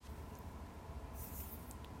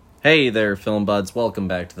Hey there, Film Buds. Welcome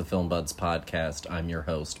back to the Film Buds podcast. I'm your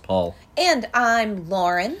host, Paul. And I'm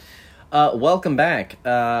Lauren. Welcome back.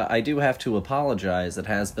 I do have to apologize. It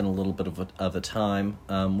has been a little bit of a time.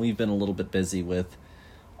 We've been a little bit busy with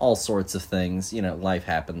all sorts of things. You know, life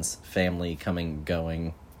happens. Family coming,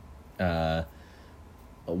 going,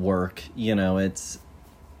 work. You know, it's...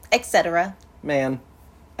 Etc. Man,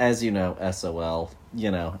 as you know, SOL,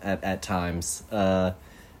 you know, at times.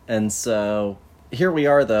 And so... Here we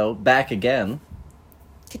are, though, back again.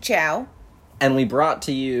 Ka-chow. And we brought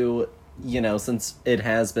to you, you know, since it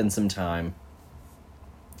has been some time,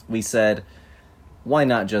 we said, why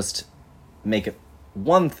not just make it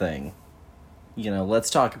one thing? You know, let's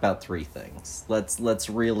talk about three things. Let's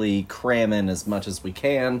really cram in as much as we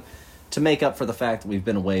can to make up for the fact that we've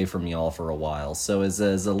been away from y'all for a while. So as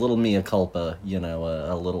a little mea culpa, you know,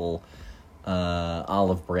 a little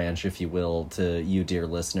olive branch, if you will, to you, dear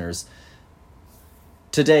listeners.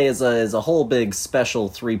 Today is a whole big special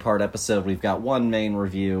 3-part episode. We've got one main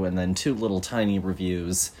review and then 2 little tiny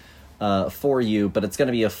reviews for you, but it's going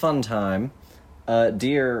to be a fun time.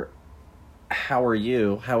 Dear, how are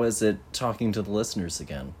you? How is it talking to the listeners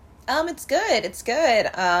again? It's good. It's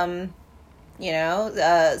good. You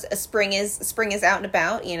know, spring is out and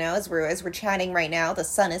about. You know, as we're chatting right now, the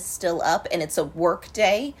sun is still up and it's a work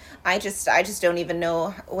day. I just don't even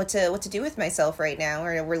know what to do with myself right now.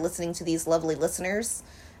 We're listening to these lovely listeners.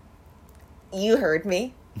 You heard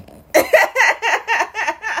me, and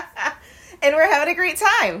we're having a great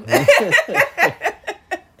time.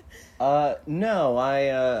 No,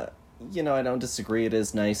 I don't disagree. It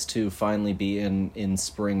is nice to finally be in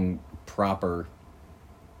spring proper.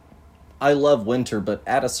 I love winter, but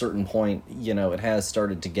at a certain point, you know, it has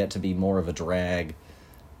started to get to be more of a drag.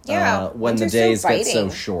 Yeah, when the days so get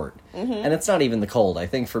so short. Mm-hmm. And it's not even the cold. I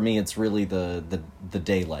think for me, it's really the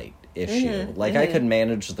daylight issue. Mm-hmm. Like, mm-hmm. I could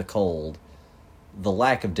manage the cold, the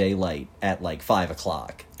lack of daylight at, like, 5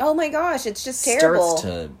 o'clock. Oh my gosh, it's just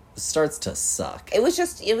terrible. Starts to suck. It was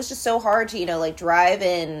just so hard to, you know, like, drive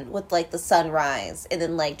in with, like, the sunrise and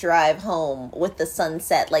then, like, drive home with the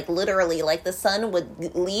sunset. Like, literally, like, the sun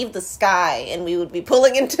would leave the sky and we would be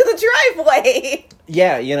pulling into the driveway.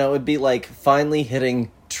 Yeah, you know, it'd be, like, finally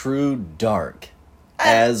hitting true dark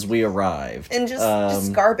as we arrived. And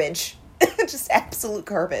just garbage. Just absolute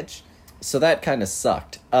garbage. So that kind of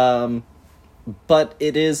sucked. But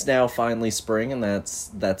it is now finally spring, and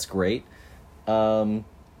that's great.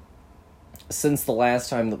 Since the last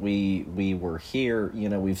time that we were here, you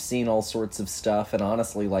know, we've seen all sorts of stuff, and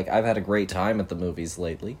honestly, like, I've had a great time at the movies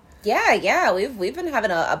lately. Yeah, we've been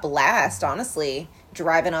having a blast, honestly,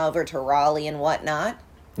 driving over to Raleigh and whatnot.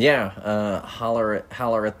 Yeah,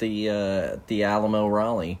 holler at the Alamo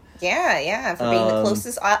Raleigh. Yeah, for being the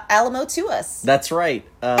closest Alamo to us. That's right.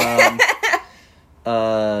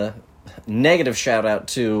 Negative shout out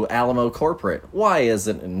to Alamo Corporate. Why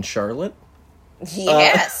isn't it in Charlotte?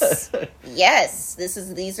 Yes. Yes.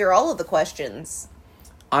 These are all of the questions.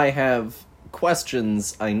 I have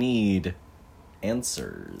questions. I need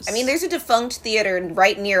answers. I mean, there's a defunct theater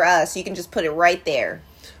right near us. You can just put it right there.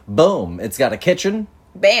 Boom. It's got a kitchen.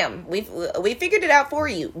 Bam. We figured it out for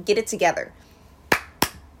you. Get it together.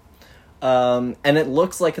 And it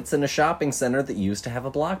looks like it's in a shopping center that used to have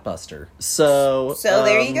a Blockbuster. So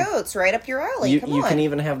there you go. It's right up your alley. Come on. You can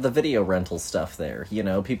even have the video rental stuff there. You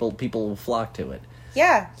know, people will flock to it.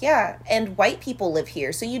 Yeah. And white people live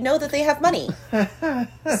here, so you know that they have money.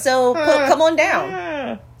 So come on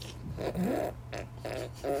down.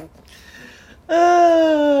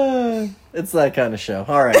 It's that kind of show.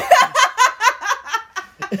 All right.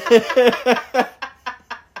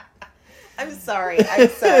 I'm sorry. I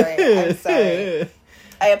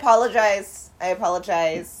apologize.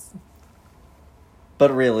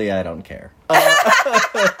 But really, I don't care.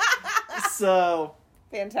 So...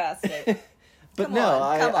 Fantastic. But come no,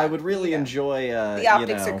 on. I would really enjoy... the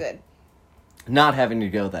optics are good. Not having to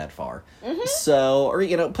go that far. Mm-hmm. So, or,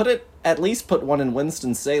 you know, at least put one in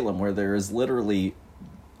Winston-Salem where there is literally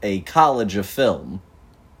a college of film.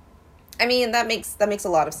 I mean, that makes a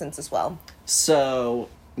lot of sense as well. So,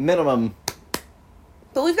 minimum...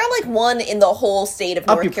 But we've got, like, one in the whole state of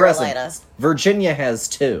North Carolina. Presence. Virginia has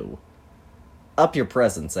 2. Up your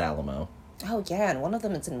presence, Alamo. Oh, yeah, and one of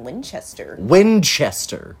them is in Winchester.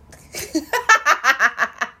 Winchester.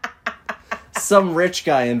 Some rich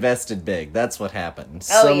guy invested big. That's what happened.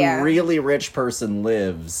 Some really rich person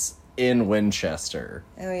lives in Winchester.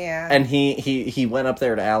 Oh, yeah. And he went up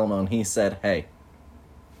there to Alamo and he said, hey.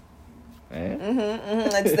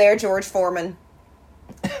 It's there, George Foreman.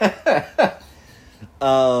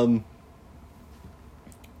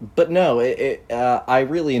 But no, I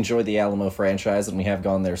really enjoy the Alamo franchise, and we have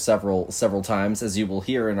gone there several times, as you will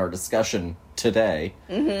hear in our discussion today.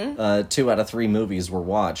 2 out of 3 movies were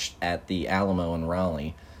watched at the Alamo in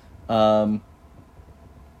Raleigh. But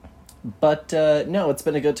no, it's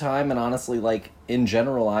been a good time, and honestly, like, in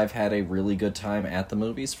general, I've had a really good time at the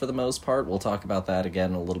movies for the most part. We'll talk about that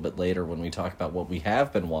again a little bit later when we talk about what we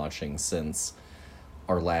have been watching since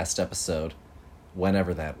our last episode,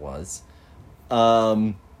 whenever that was.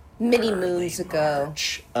 Many moons ago.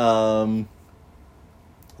 March. So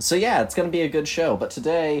yeah, it's going to be a good show. But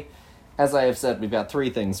today, as I have said, we've got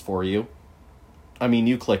 3 things for you. I mean,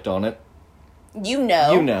 you clicked on it. You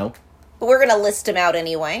know. You know. But we're going to list them out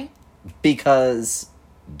anyway. Because,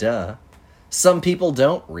 duh, some people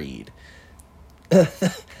don't read.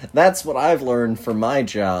 That's what I've learned from my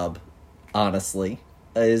job, honestly,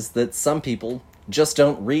 is that some people just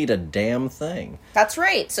don't read a damn thing. That's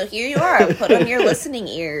right. So here you are. Put on your listening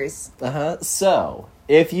ears. So,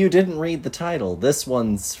 if you didn't read the title, this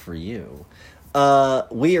one's for you.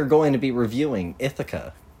 We are going to be reviewing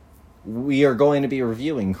Ithaca. We are going to be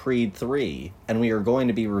reviewing Creed 3. And we are going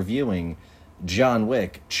to be reviewing John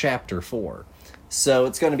Wick Chapter 4. So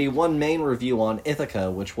it's going to be one main review on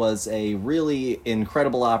Ithaca, which was a really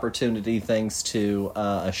incredible opportunity thanks to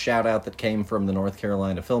a shout-out that came from the North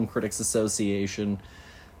Carolina Film Critics Association.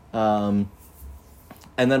 And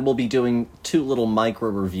then we'll be doing 2 little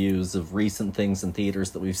micro-reviews of recent things in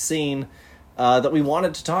theaters that we've seen that we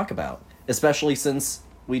wanted to talk about, especially since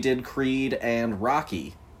we did Creed and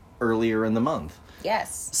Rocky earlier in the month.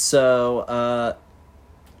 Yes. So,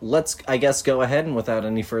 let's, I guess, go ahead and without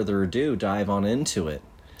any further ado, dive on into it.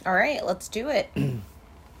 All right, let's do it.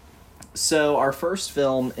 So, our first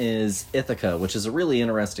film is Ithaca, which is a really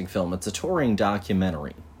interesting film. It's a touring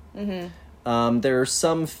documentary. There are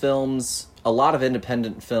some films, a lot of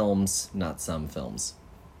independent films, not some films,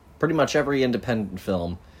 pretty much every independent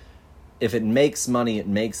film, if it makes money, it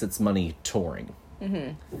makes its money touring.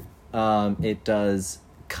 It does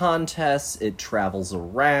contests, it travels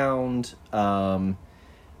around,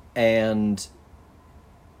 and,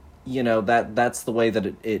 you know, that's the way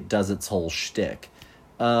that it does its whole shtick.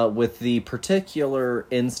 With the particular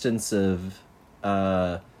instance of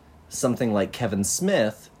something like Kevin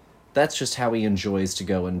Smith, that's just how he enjoys to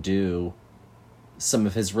go and do some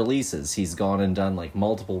of his releases. He's gone and done, like,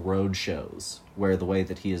 multiple road shows, where the way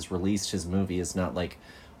that he has released his movie is not, like,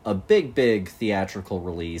 a big theatrical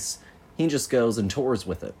release. He just goes and tours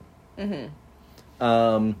with it. And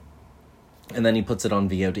then he puts it on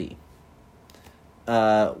VOD.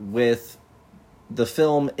 With the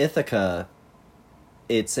film Ithaca,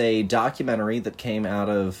 it's a documentary that came out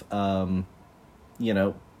of,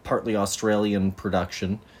 partly Australian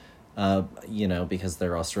production, because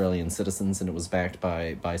they're Australian citizens, and it was backed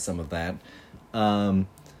by some of that.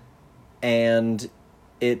 And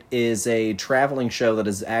it is a traveling show that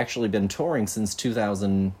has actually been touring since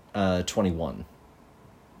 2021.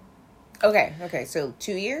 Okay, so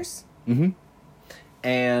 2 years?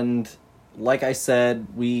 And like I said,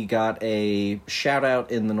 we got a shout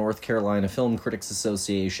out in the North Carolina Film Critics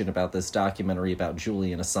Association about this documentary about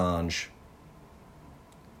Julian Assange.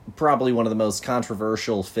 Probably one of the most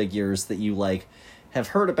controversial figures that you, like, have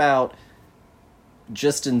heard about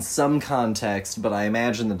just in some context, but I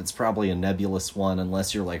imagine that it's probably a nebulous one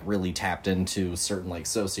unless you're, like, really tapped into certain, like,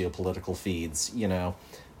 socio-political feeds, you know.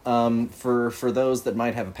 For those that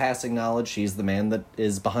might have a passing knowledge, he's the man that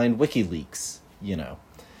is behind WikiLeaks, you know.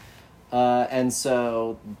 And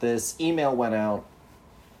so this email went out,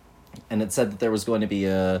 and it said that there was going to be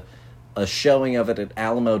a showing of it at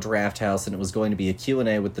Alamo Drafthouse, and it was going to be a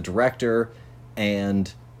Q&A with the director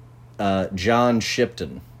and John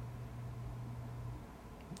Shipton,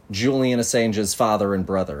 Julian Assange's father and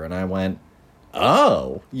brother. And I went,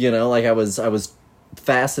 oh, like I was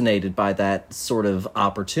fascinated by that sort of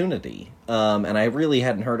opportunity. And I really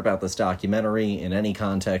hadn't heard about this documentary in any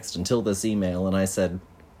context until this email, and I said,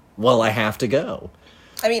 well, I have to go.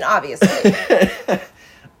 I mean, obviously.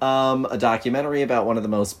 A documentary about one of the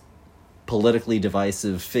most politically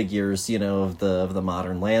divisive figures, of the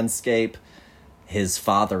modern landscape. His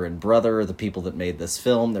father and brother, the people that made this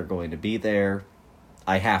film, they're going to be there.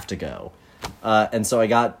 I have to go. And so I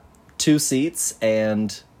got 2 seats,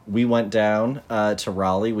 and we went down to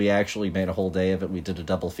Raleigh. We actually made a whole day of it. We did a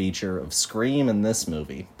double feature of Scream and this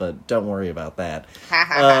movie, but don't worry about that.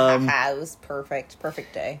 It was perfect.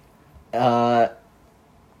 Perfect day.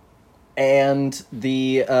 And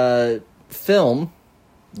the film,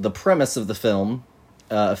 the premise of the film,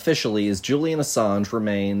 officially is Julian Assange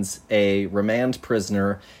remains a remand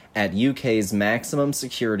prisoner at UK's maximum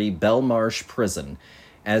security Belmarsh prison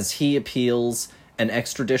as he appeals an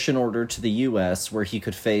extradition order to the U.S. where he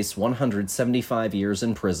could face 175 years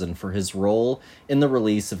in prison for his role in the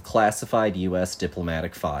release of classified U.S.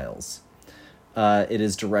 diplomatic files. It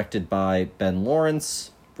is directed by Ben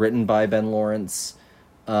Lawrence, written by Ben Lawrence,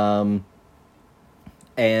 and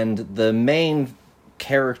the main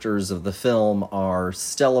characters of the film are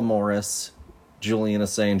Stella Morris, Julian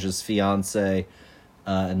Assange's fiancée,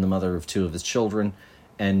 and the mother of 2 of his children,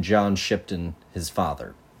 and John Shipton, his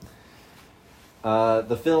father.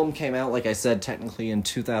 The film came out, like I said, technically in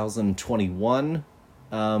 2021,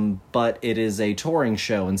 but it is a touring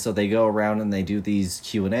show, and so they go around and they do these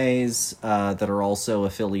Q&As that are also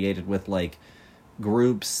affiliated with, like,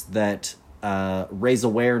 groups that raise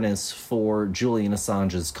awareness for Julian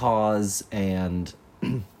Assange's cause and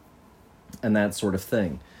that sort of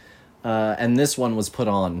thing. And this one was put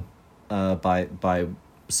on by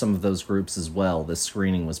some of those groups as well. This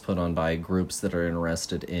screening was put on by groups that are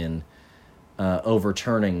interested in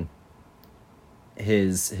overturning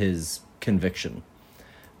his conviction.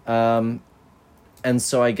 And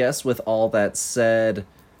so I guess with all that said,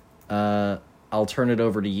 I'll turn it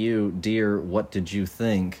over to you. Dear, what did you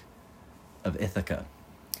think of Ithaca?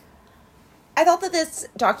 I thought that this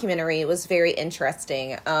documentary was very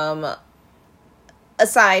interesting.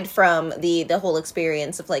 Aside from the whole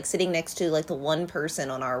experience of, like, sitting next to, like, the one person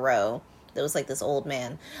on our row that was, like, this old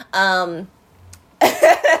man,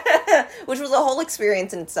 which was a whole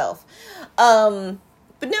experience in itself.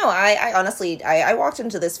 But no, I honestly, I walked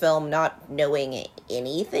into this film not knowing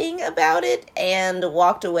anything about it and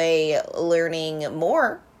walked away learning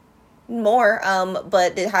more.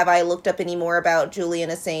 But have I looked up any more about Julian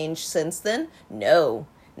Assange since then? No,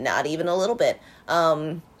 not even a little bit.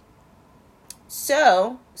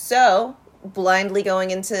 So blindly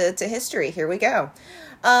going into history. Here we go.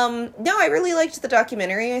 No, I really liked the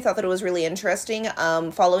documentary. I thought that it was really interesting.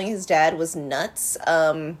 Following his dad was nuts.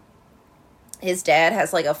 His dad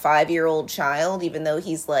has, like, a 5-year-old child, even though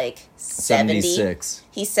he's, like, 70. 76.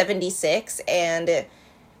 He's 76, and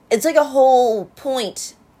it's, like, a whole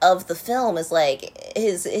point of the film is, like,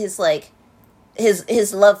 his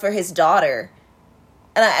love for his daughter.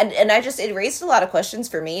 And I just, it raised a lot of questions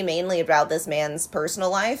for me, mainly about this man's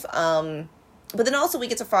personal life. But then also we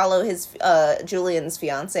get to follow his, Julian's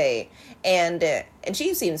fiance, and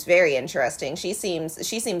she seems very interesting. She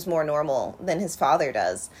seems more normal than his father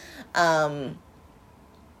does. But,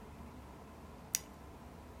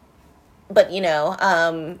 you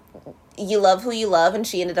know, you love who you love, and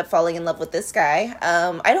she ended up falling in love with this guy.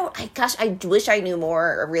 I wish I knew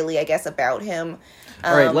more, really, I guess, about him.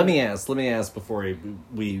 All right, let me ask before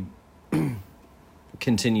we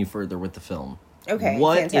continue further with the film. Okay,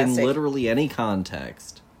 what, fantastic. in literally any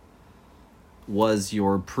context, was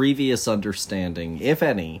your previous understanding, if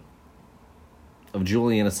any, of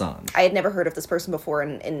Julian Assange? I had never heard of this person before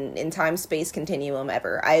in time-space continuum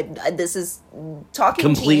ever. This is talking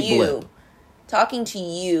Complete to you. blip. Talking to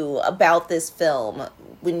you about this film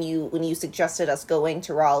when you suggested us going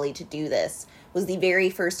to Raleigh to do this was the very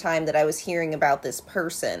first time that I was hearing about this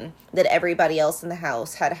person that everybody else in the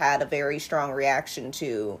house had a very strong reaction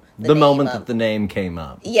to. The moment that the name came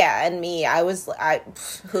up. Yeah, and me,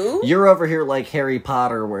 who? You're over here like Harry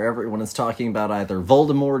Potter, where everyone is talking about either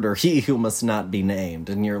Voldemort or he who must not be named,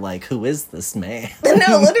 and you're like, who is this man?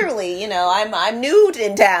 No, literally, you know, I'm new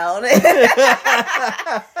in town.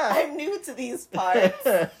 I'm new to these parts.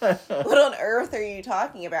 What on earth are you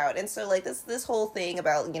talking about? And so, like, this whole thing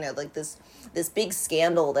about, you know, like this big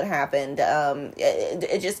scandal that happened,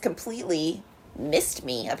 it just completely missed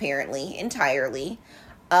me, apparently, entirely.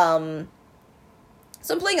 So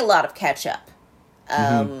I'm playing a lot of catch up.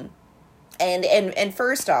 And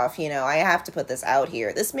first off, you know, I have to put this out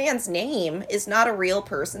here. This man's name is not a real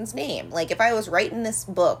person's name. Like, if I was writing this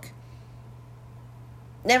book,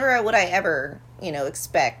 never would I ever, you know,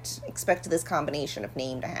 expect this combination of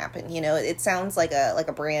name to happen. You know, it sounds like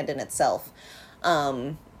a brand in itself.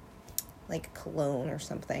 Like cologne or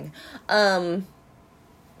something. I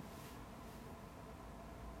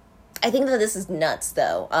think that this is nuts,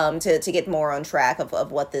 though, to get more on track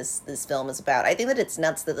of what this film is about. I think that it's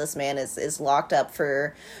nuts that this man is locked up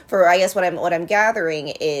for I guess what I'm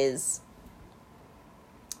gathering is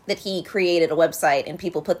that he created a website and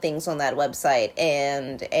people put things on that website,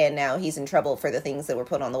 and now he's in trouble for the things that were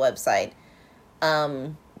put on the website,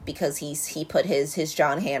 because he put his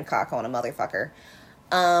John Hancock on a motherfucker.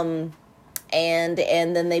 And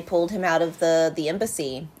then they pulled him out of the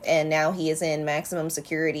embassy, and now he is in maximum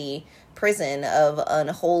security prison of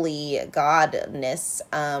unholy godness,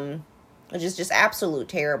 which is just absolute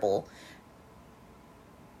terrible.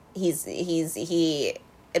 He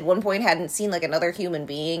at one point hadn't seen like another human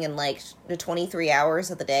being in like the 23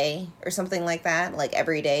 hours of the day or something like that. Like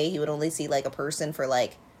every day he would only see like a person for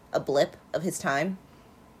like a blip of his time.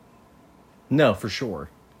 No, for sure.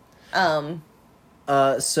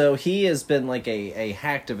 So he has been like a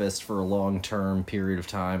hacktivist for a long-term period of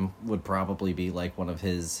time, would probably be like one of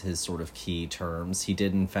his sort of key terms. He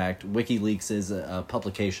did, in fact, WikiLeaks is a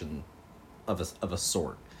publication of a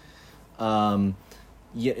sort.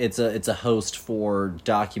 Yeah, it's a host for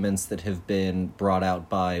documents that have been brought out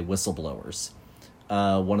by whistleblowers.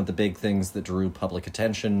 One of the big things that drew public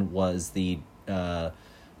attention was the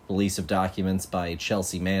release of documents by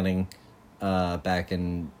Chelsea Manning back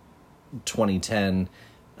in 2010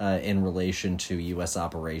 in relation to U.S.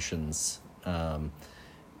 operations.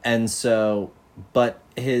 And so, but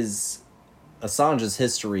Assange's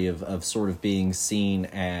history of sort of being seen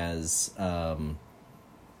as,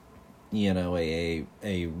 you know, a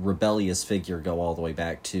rebellious figure go all the way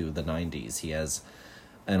back to the 90s. He has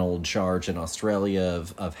an old charge in Australia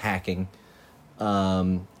of hacking.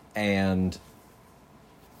 And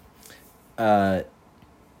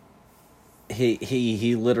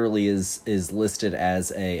he literally is listed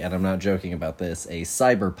as and I'm not joking about this, a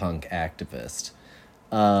cyberpunk activist.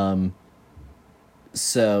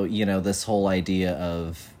 So, you know, this whole idea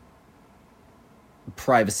of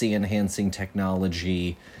privacy enhancing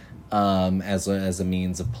technology as a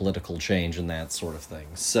means of political change and that sort of thing.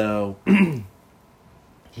 So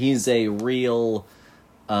he's a real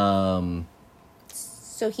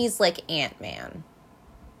So he's like Ant-Man.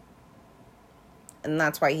 And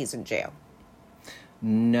that's why he's in jail.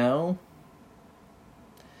 No.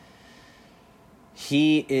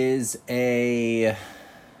 He is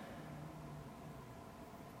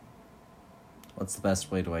what's the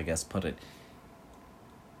best way to, I guess, put it?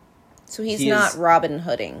 So he's not Robin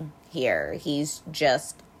Hooding here. He's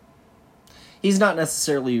not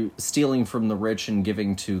necessarily stealing from the rich and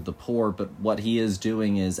giving to the poor, but what he is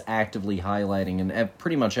doing is actively highlighting in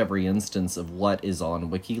pretty much every instance of what is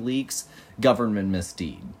on WikiLeaks, government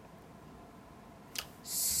misdeed.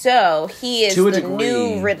 So he is the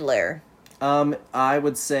new Riddler. I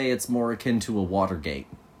would say it's more akin to a Watergate.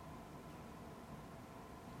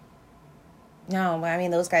 No, I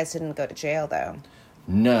mean, those guys didn't go to jail, though.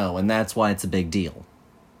 No, and that's why it's a big deal.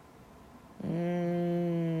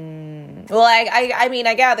 Well, I mean,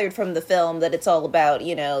 I gathered from the film that it's all about,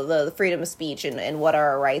 you know, the freedom of speech and what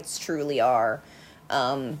our rights truly are.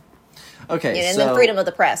 Okay, and then freedom of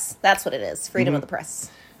the press. That's what it is. Freedom of the press.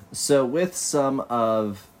 So with some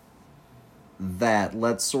of that,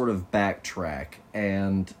 let's sort of backtrack.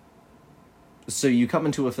 And so you come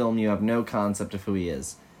into a film, you have no concept of who he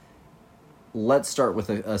is. Let's start with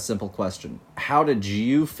a simple question. How did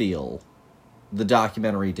you feel the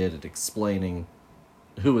documentary did at explaining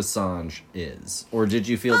who Assange is? Or did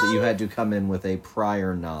you feel that you had to come in with a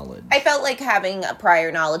prior knowledge? I felt like having a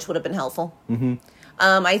prior knowledge would have been helpful. Mm-hmm.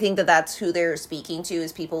 I think that's who they're speaking to,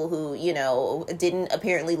 is people who, you know, didn't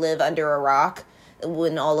apparently live under a rock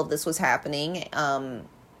when all of this was happening, and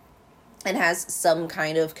has some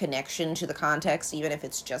kind of connection to the context, even if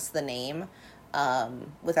it's just the name,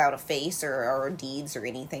 without a face or deeds or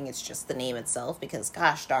anything. It's just the name itself, because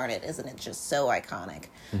gosh darn it, isn't it just so iconic?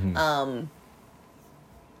 Mm-hmm.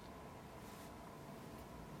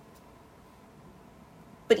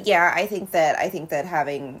 But yeah, I think that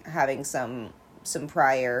having some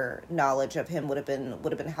prior knowledge of him would have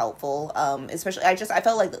been helpful. Especially, I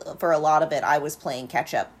felt like for a lot of it, I was playing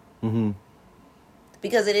catch up. Mm-hmm.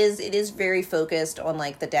 Because it is very focused on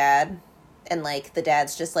like the dad, and like the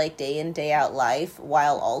dad's just like day in day out life,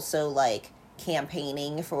 while also like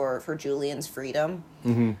campaigning for Julian's freedom.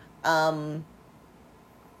 Mm-hmm.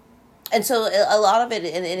 And so a lot of it,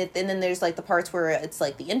 and then there's like the parts where it's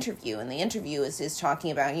like the interview, and the interview is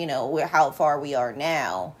talking about, you know, how far we are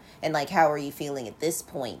now, and like how are you feeling at this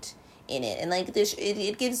point in it, and like this,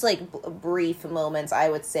 it gives like brief moments, I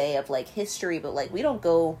would say, of like history, but like we don't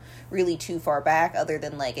go really too far back, other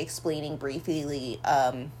than like explaining briefly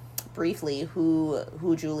who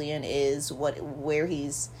Julian is, where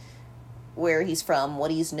he's from,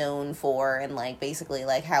 what he's known for, and like basically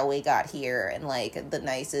like how we got here, and like the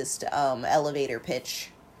nicest elevator pitch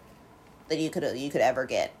that you could ever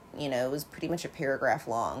get. You know, it was pretty much a paragraph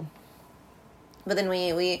long. But then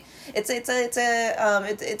it's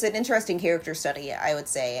an interesting character study, I would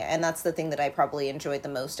say, and that's the thing that I probably enjoyed the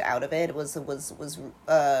most out of it was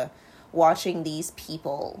watching these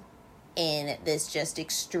people in this just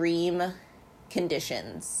extreme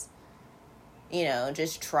conditions, you know,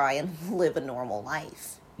 just try and live a normal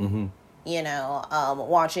life. Mm-hmm. You know,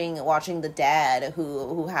 watching the dad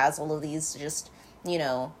who has all of these just, you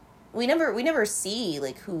know, we never see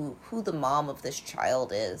like who the mom of this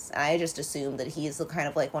child is. I just assume that he's the kind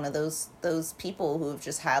of like one of those people who've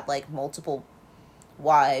just had like multiple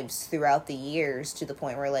wives throughout the years, to the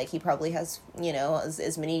point where like he probably has, you know,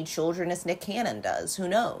 as many children as Nick Cannon does. Who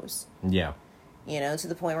knows? Yeah. You know, to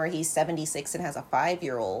the point where he's 76 and has a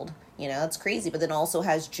 5-year-old. You know, it's crazy. But then also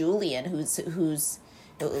has Julian, who's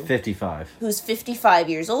 55. Who's 55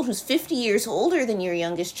 years old, who's 50 years older than your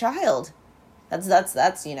youngest child.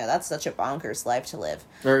 That's you know, that's such a bonkers life to live.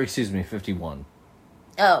 Or, excuse me, 51.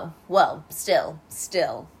 Oh, well, still.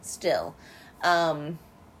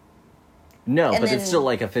 No, but then, it's still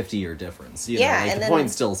like a 50-year difference. You yeah, know, like and the then, point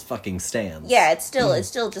still fucking stands. Yeah, it's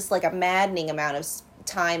still just like a maddening amount of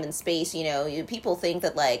time and space. You know, people think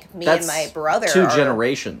that like me That's and my brother two are,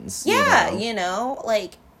 generations. Yeah, you know,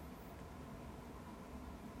 like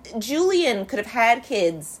Julian could have had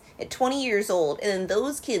kids at 20 years old, and then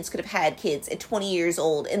those kids could have had kids at 20 years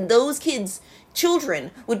old, and those kids' children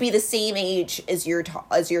would be the same age as your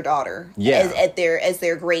daughter. Yeah, as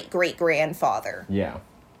their great grandfather. Yeah.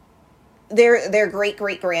 Their great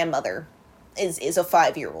grandmother is a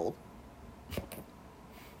 5-year-old.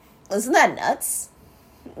 Isn't that nuts?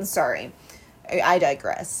 Sorry, I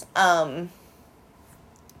digress. But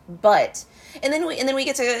and then we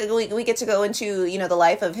get to go into, you know, the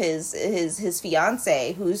life of his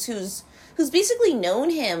fiance, who's basically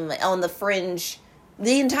known him on the fringe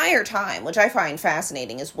the entire time, which I find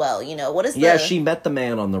fascinating as well. You know, what is she met the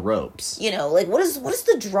man on the ropes. You know, like what is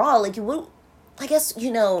the draw? Like, what? I guess,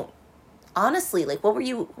 you know, honestly, like what were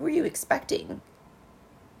you expecting?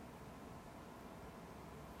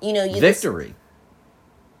 You know, victory.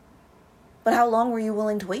 But how long were you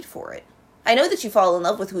willing to wait for it? I know that you fall in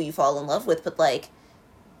love with who you fall in love with, but like,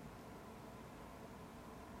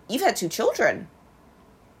 you've had 2 children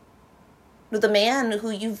with a man who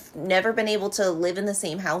you've never been able to live in the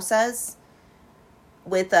same house as,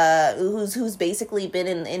 with who's basically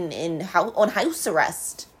been on house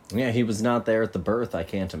arrest. Yeah, he was not there at the birth. I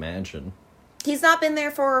can't imagine. He's not been there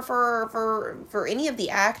for any of the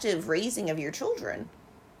active raising of your children.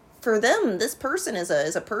 For them, this person is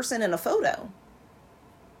a person in a photo.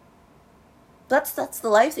 That's the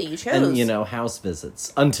life that you chose. And, you know, house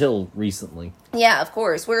visits until recently. Yeah, of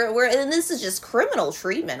course. We're and this is just criminal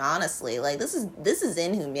treatment, honestly. Like this is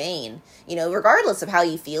inhumane. You know, regardless of how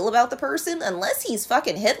you feel about the person, unless he's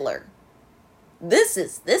fucking Hitler. This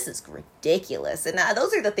is ridiculous. And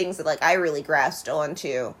those are the things that like I really grasped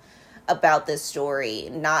onto about this story,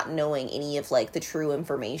 not knowing any of like the true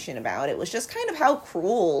information about it, was just kind of how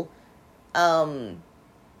cruel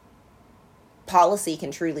policy can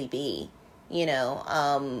truly be, you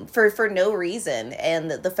know, for no reason. And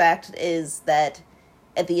the fact is that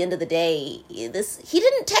at the end of the day, he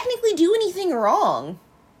didn't technically do anything wrong.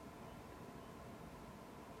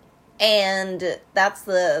 And that's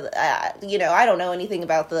you know, I don't know anything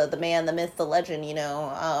about the man, the myth, the legend, you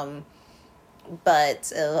know,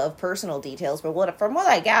 but of personal details. But from what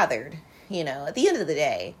I gathered, you know, at the end of the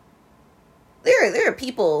day, there are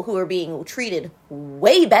people who are being treated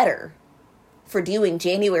way better for doing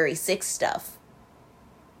January 6th stuff.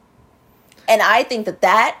 And I think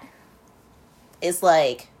that is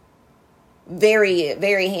like very,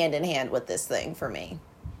 very hand in hand with this thing for me.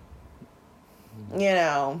 You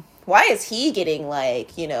know, why is he getting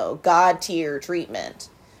like, you know, God tier treatment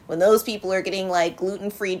when those people are getting like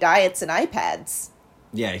gluten-free diets and iPads?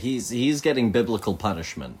 Yeah, he's getting biblical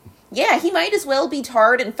punishment. Yeah, he might as well be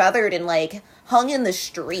tarred and feathered and like hung in the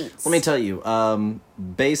streets. Let me tell you,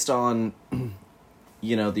 based on,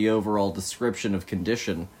 you know, the overall description of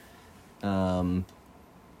condition, Ed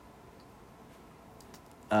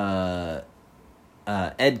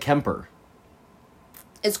Kemper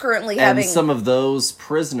is currently and having some of those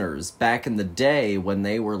prisoners back in the day when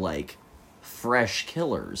they were like fresh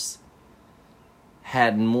killers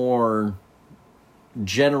had more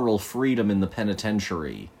general freedom in the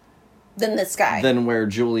penitentiary than this guy. Than where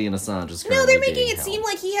Julian Assange is currently. No, they're making it held. seem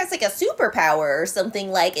like he has like a superpower or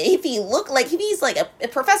something. Like if he's like a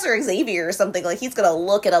Professor Xavier or something, like he's gonna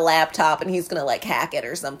look at a laptop and he's gonna like hack it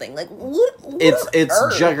or something. Like what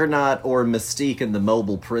it's Juggernaut or Mystique in the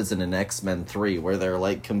mobile prison in X-Men 3, where they're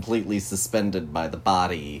like completely suspended by the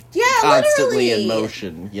body, constantly literally in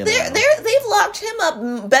motion. You know, they've locked him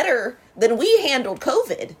up better than we handled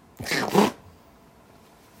COVID.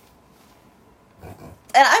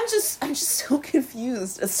 And I'm just so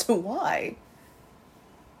confused as to why.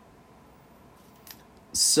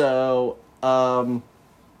 So, I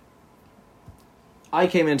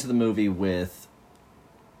came into the movie with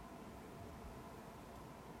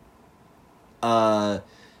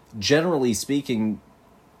generally speaking,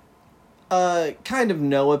 kind of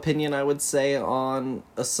no opinion, I would say, on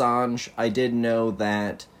Assange. I did know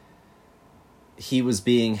that he was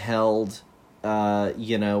being held,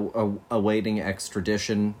 awaiting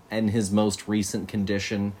extradition, and his most recent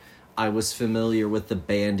condition. I was familiar with the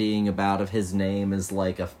bandying about of his name as,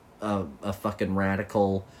 like, a fucking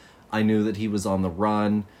radical. I knew that he was on the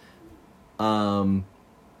run. I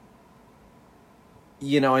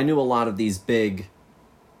knew a lot of these big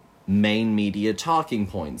main media talking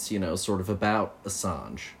points, sort of about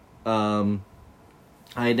Assange. I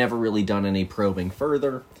had never really done any probing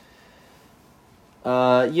further.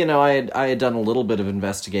 I had done a little bit of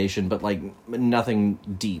investigation, but, like, nothing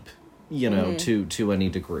deep, to any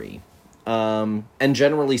degree. And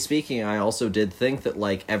generally speaking, I also did think that,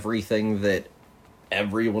 like, everything that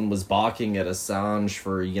everyone was balking at Assange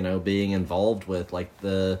for, being involved with, like,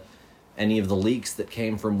 any of the leaks that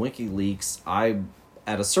came from WikiLeaks, I,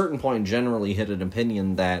 at a certain point, generally hit an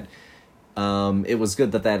opinion that it was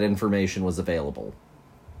good that that information was available.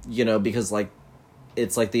 Because, like,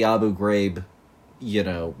 it's like the Abu Ghraib,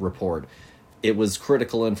 report. It was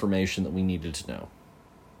critical information that we needed to know.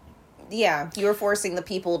 Yeah, you were forcing the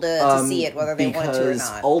people to see it, whether they wanted to or not.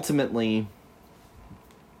 Because ultimately,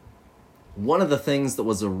 one of the things that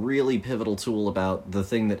was a really pivotal tool about the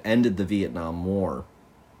thing that ended the Vietnam War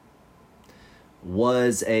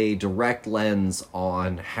was a direct lens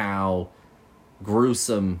on how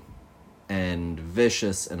gruesome and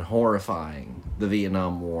vicious and horrifying the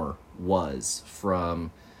Vietnam War was,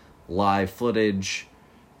 from live footage,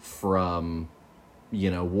 from,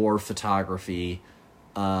 war photography.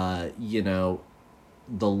 The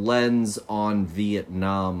lens on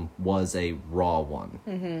Vietnam was a raw one.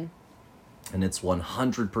 Mm-hmm. And it's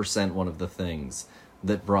 100% one of the things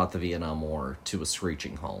that brought the Vietnam War to a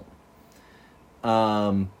screeching halt.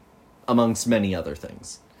 Amongst many other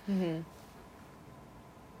things. Mm-hmm.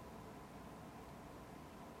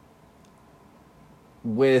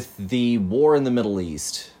 With the war in the Middle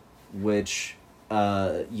East, which,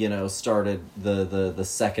 started the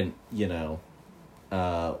second,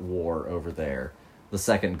 war over there, the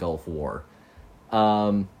second Gulf War.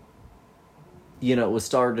 It was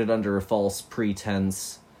started under a false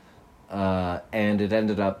pretense, and it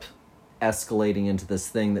ended up escalating into this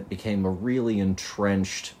thing that became a really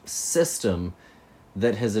entrenched system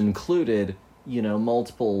that has included,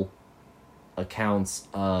 multiple accounts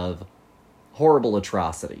of horrible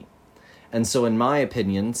atrocity. And so, in my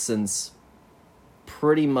opinion, since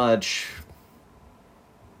pretty much,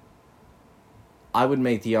 I would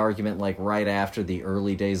make the argument, like, right after the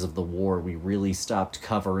early days of the war, we really stopped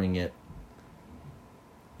covering it,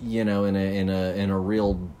 in a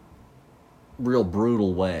real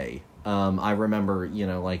brutal way. I remember,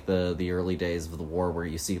 like, the early days of the war where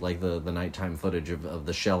you see, like, the nighttime footage of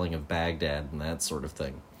the shelling of Baghdad and that sort of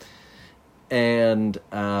thing. And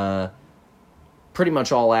pretty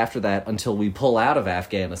much all after that until we pull out of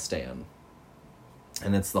Afghanistan.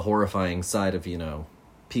 And it's the horrifying side of,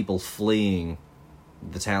 people fleeing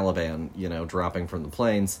the Taliban, dropping from the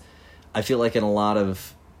planes. I feel like in a lot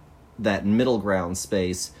of that middle ground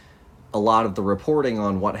space, a lot of the reporting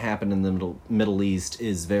on what happened in the Middle East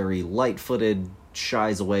is very light-footed,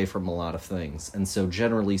 shies away from a lot of things. And so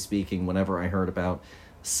generally speaking, whenever I heard about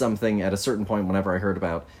something, at a certain point, whenever I heard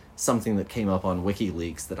about something that came up on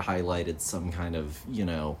WikiLeaks that highlighted some kind of,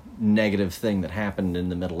 negative thing that happened in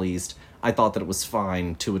the Middle East, I thought that it was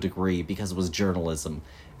fine to a degree because it was journalism,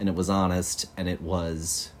 and it was honest, and it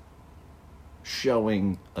was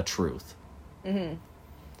showing a truth. Mm-hmm.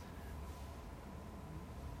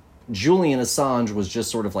 Julian Assange was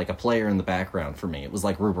just sort of like a player in the background for me. It was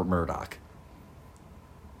like Rupert Murdoch.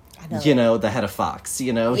 The head of Fox,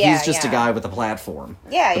 Yeah, he's just a guy with a platform.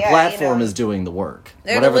 Yeah, the platform is doing the work.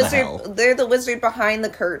 Whatever the hell. They're the wizard behind the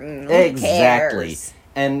curtain. Who exactly. cares?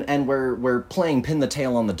 And we're playing pin the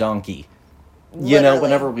tail on the donkey. Literally.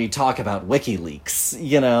 Whenever we talk about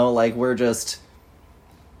WikiLeaks, like we're just,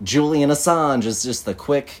 Julian Assange is just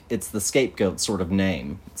it's the scapegoat sort of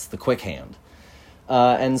name. It's the quick hand.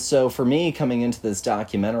 And so for me, coming into this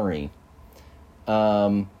documentary,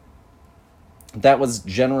 that was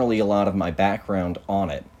generally a lot of my background on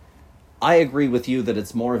it. I agree with you that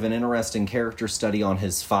it's more of an interesting character study on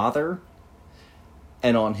his father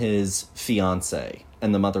and on his fiancée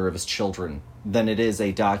and the mother of his children than it is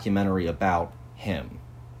a documentary about him.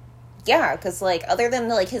 Yeah, because, like, other than,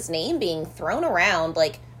 like, his name being thrown around,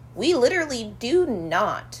 like, we literally do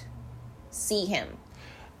not see him.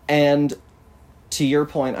 And to your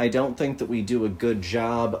point, I don't think that we do a good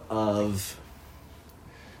job of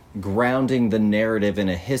grounding the narrative in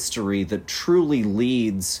a history that truly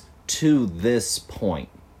leads to this point.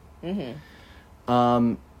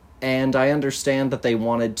 Mm-hmm. And I understand that they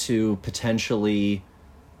wanted to potentially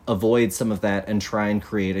avoid some of that and try and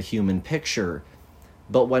create a human picture.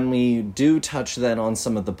 But when we do touch then on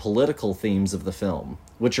some of the political themes of the film,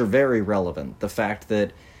 which are very relevant, the fact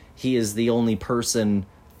that he is the only person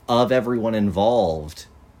of everyone involved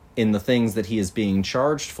in the things that he is being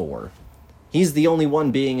charged for. He's the only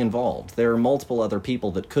one being involved. There are multiple other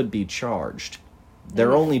people that could be charged.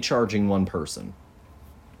 They're only charging one person.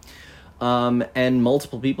 And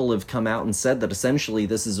multiple people have come out and said that essentially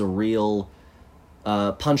this is a real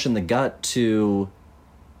punch in the gut to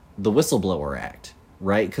the Whistleblower Act,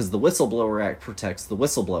 right? Because the Whistleblower Act protects the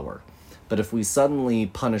whistleblower. But if we suddenly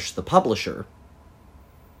punish the publisher,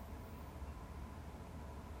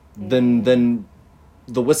 then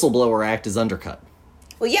the Whistleblower Act is undercut.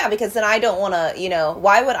 Well, yeah, because then I don't want to,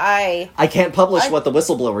 why would I... I can't publish what the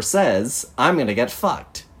whistleblower says. I'm going to get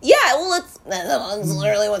fucked. Yeah, well, that's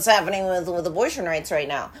literally what's happening with abortion rights right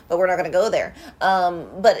now. But we're not going to go there.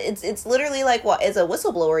 But it's literally like, what, as a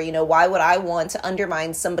whistleblower, why would I want to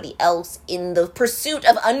undermine somebody else in the pursuit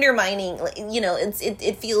of undermining?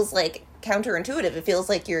 It feels like counterintuitive. It feels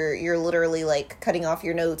like you're literally like cutting off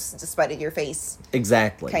your notes to spite of your face.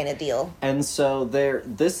 Exactly. Kind of deal. And so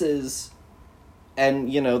this is.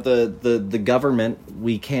 And, the government,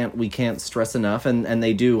 we can't stress enough, and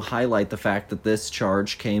they do highlight the fact that this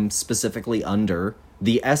charge came specifically under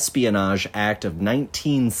the Espionage Act of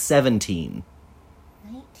 1917.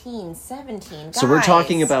 1917, guys. So we're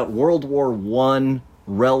talking about World War I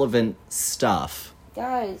relevant stuff.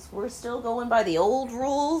 Guys, we're still going by the old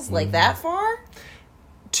rules, like that far?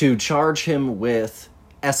 To charge him with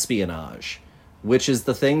espionage, which is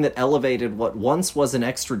the thing that elevated what once was an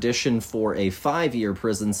extradition for a 5-year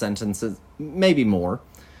prison sentence, maybe more,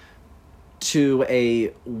 to a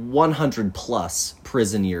 100-plus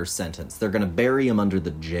prison year sentence. They're going to bury him under the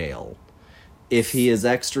jail if he is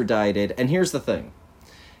extradited. And here's the thing.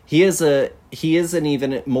 He is an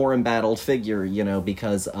even more embattled figure,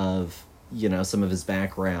 because of, some of his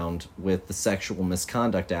background with the sexual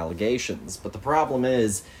misconduct allegations. But the problem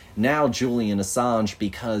is, now Julian Assange,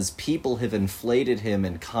 because people have inflated him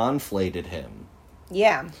and conflated him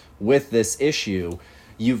with this issue,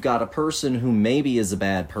 you've got a person who maybe is a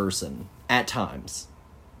bad person at times.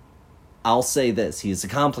 I'll say this, he is a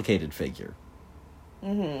complicated figure.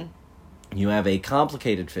 Mm-hmm. You have a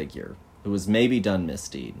complicated figure who has maybe done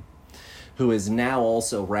misdeed, who is now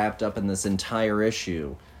also wrapped up in this entire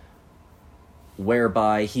issue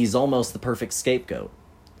whereby he's almost the perfect scapegoat.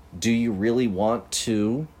 Do you really want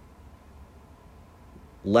to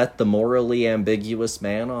let the morally ambiguous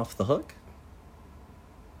man off the hook?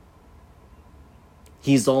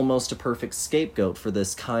 He's almost a perfect scapegoat for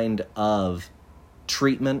this kind of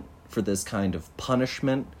treatment, for this kind of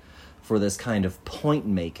punishment, for this kind of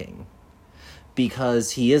point-making.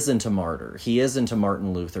 Because he isn't a martyr. He isn't a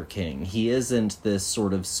Martin Luther King. He isn't this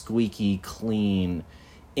sort of squeaky clean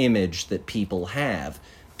image that people have.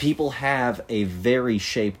 People have a very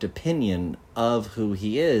shaped opinion of who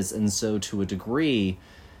he is, and so to a degree,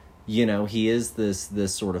 he is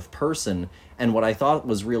this sort of person. And what I thought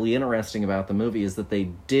was really interesting about the movie is that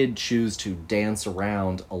they did choose to dance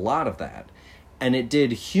around a lot of that. And it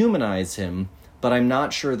did humanize him, but I'm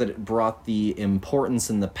not sure that it brought the importance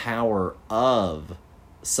and the power of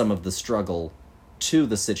some of the struggle to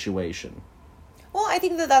the situation. Well, I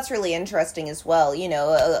think that's really interesting as well,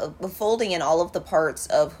 folding in all of the parts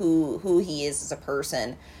of who he is as a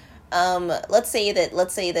person. Let's say that,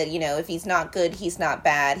 if he's not good, he's not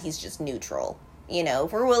bad, he's just neutral.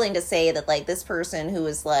 If we're willing to say that, like, this person who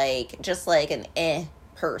is, like, just, like, an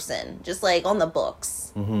person, just, like, on the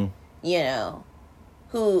books, who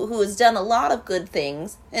has done a lot of good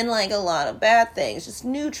things and, like, a lot of bad things, just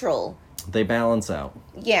neutral. They balance out.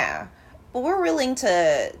 Yeah. But we're willing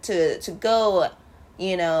to go,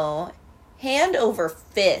 hand over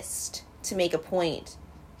fist to make a point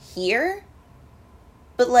here.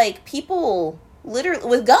 But, like, people literally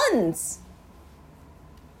with guns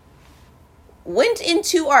went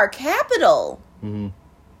into our capital. Mm-hmm.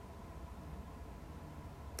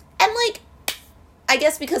 And, like, I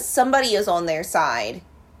guess because somebody is on their side,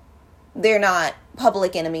 they're not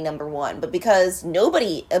public enemy number one. But because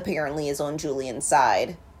nobody apparently is on Julian's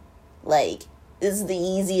side, like, this is the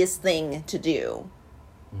easiest thing to do.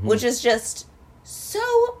 Mm-hmm. Which is just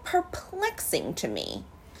so perplexing to me.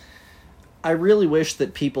 I really wish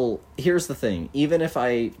that people... Here's the thing. Even if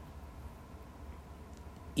I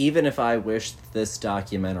wished this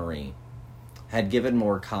documentary had given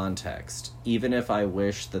more context, even if I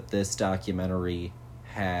wished that this documentary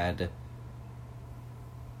had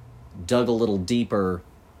dug a little deeper,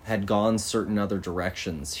 had gone certain other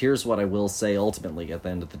directions, here's what I will say ultimately at the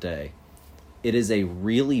end of the day. It is a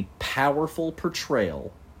really powerful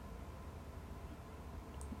portrayal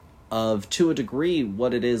of, to a degree,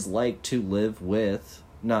 what it is like to live with,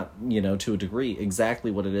 not, to a degree,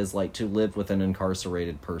 exactly what it is like to live with an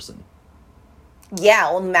incarcerated person. Yeah,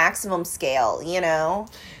 on maximum scale,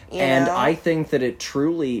 And I think that it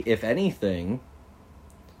truly, if anything,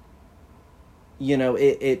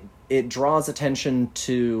 it draws attention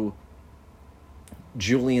to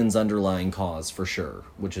Julian's underlying cause, for sure,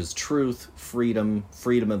 which is truth, freedom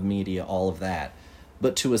of media, all of that.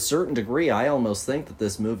 But to a certain degree, I almost think that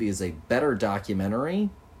this movie is a better documentary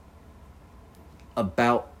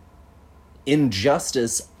about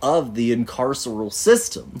injustice of the incarceral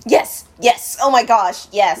system. Yes. Oh my gosh.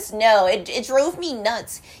 Yes. No, it drove me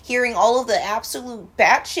nuts hearing all of the absolute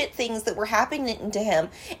batshit things that were happening to him.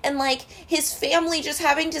 And, like, his family just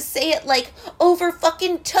having to say it, like, over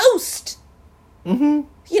fucking toast. Mm-hmm.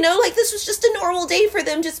 This was just a normal day for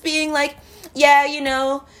them, just being like, yeah,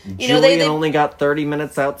 Julian they only got 30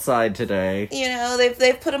 minutes outside today.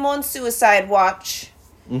 They've put him on suicide watch.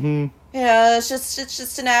 Mm-hmm. It's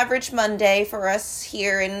just an average Monday for us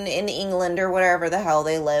here in England or wherever the hell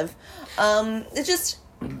they live. It's just,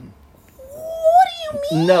 what do you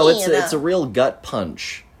mean? No, it's a real gut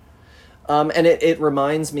punch. And it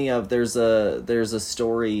reminds me of, there's a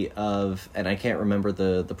story of, and I can't remember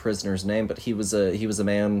the prisoner's name, but he was a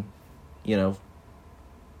man,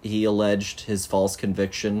 he alleged his false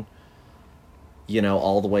conviction,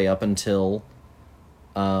 all the way up until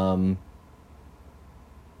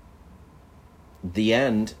the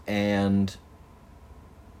end, and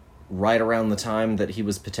right around the time that he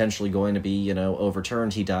was potentially going to be,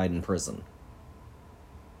 overturned, he died in prison.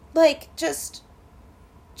 Like, just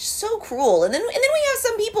so cruel. And then we have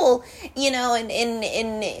some people, in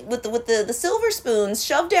with the silver spoons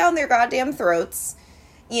shoved down their goddamn throats,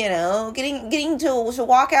 getting to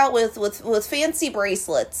walk out with fancy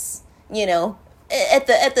bracelets, at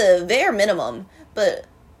the bare minimum, but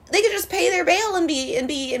they could just pay their bail and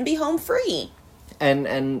be home free.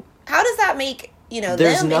 And how does that make,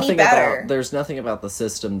 them any better? There's nothing about the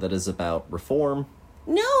system that is about reform.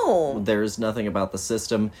 No. There's nothing about the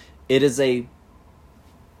system. It is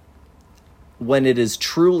when it is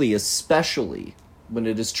truly, especially when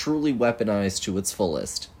it is truly weaponized to its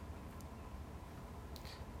fullest,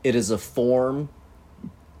 it is a form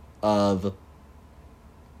of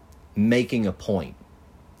making a point.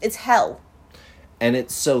 It's hell. And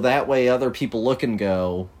it's so that way other people look and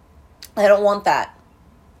go, I don't want that.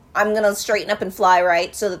 I'm going to straighten up and fly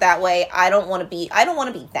right so that way I don't want to be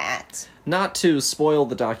that. Not to spoil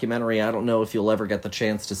the documentary, I don't know if you'll ever get the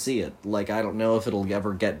chance to see it. Like, I don't know if it'll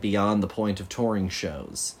ever get beyond the point of touring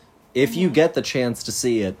shows. If you get the chance to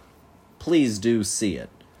see it, please do see it.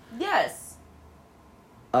 Yes.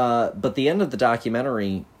 But the end of the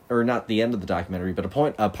documentary, or not the end of the documentary, but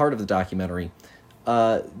a part of the documentary,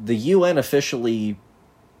 the UN officially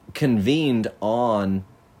convened on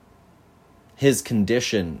his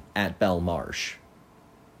condition at Belmarsh.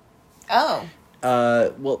 Oh.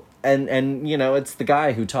 Well, and it's the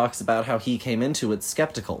guy who talks about how he came into it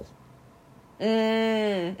skeptical.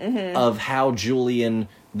 Mm-hmm. Of how Julian,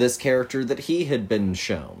 this character that he had been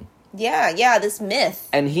shown. Yeah, this myth.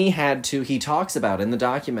 And he talks about in the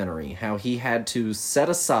documentary how he had to set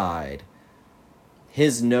aside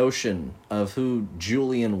his notion of who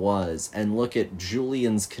Julian was and look at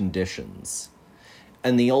Julian's conditions.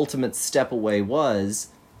 And the ultimate step away was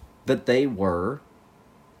that they were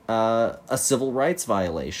a civil rights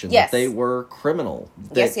violation. Yes. That they were criminal.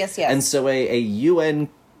 Yes. And so a UN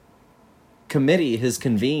committee has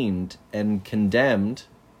convened and condemned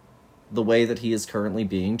the way that he is currently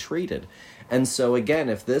being treated. And so again,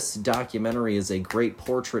 if this documentary is a great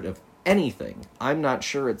portrait of anything, I'm not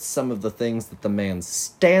sure it's some of the things that the man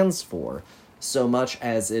stands for, so much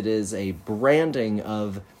as it is a branding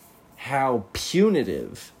of how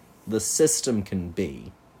punitive the system can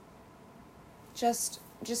be.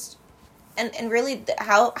 And really,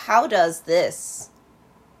 how does this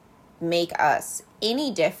make us any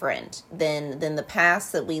different than the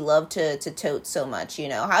past that we love to tote so much?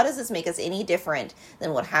 How does this make us any different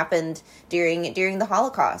than what happened during the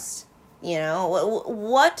Holocaust?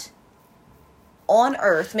 What on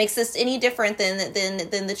earth makes this any different than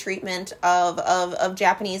the treatment of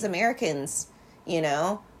Japanese Americans?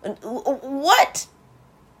 What?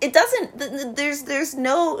 It doesn't. There's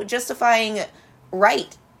no justifying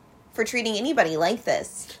right for treating anybody like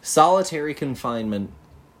this. Solitary confinement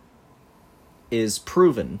is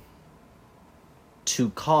proven to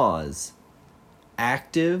cause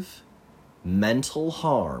active mental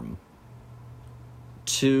harm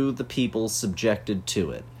to the people subjected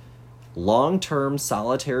to it. Long-term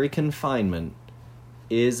solitary confinement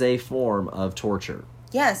is a form of torture.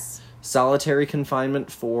 Yes. Solitary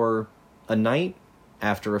confinement for a night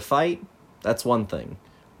after a fight, that's one thing.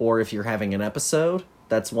 Or if you're having an episode,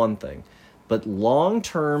 that's one thing. But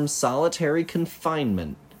long-term solitary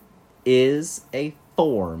confinement is a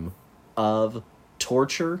form of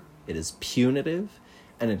torture. It is punitive,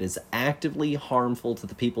 and it is actively harmful to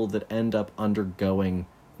the people that end up undergoing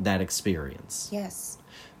that experience. Yes.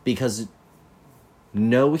 Because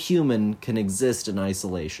no human can exist in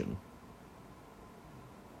isolation.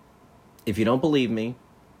 If you don't believe me,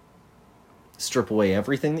 strip away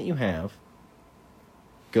everything that you have.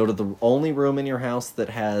 Go to the only room in your house that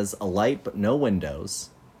has a light but no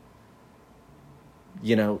windows.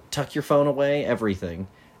 You know, tuck your phone away, everything.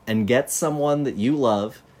 And get someone that you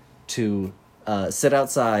love to sit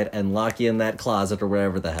outside and lock you in that closet or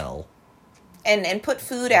whatever the hell. And put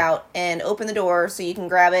food out and open the door so you can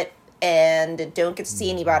grab it and don't get to see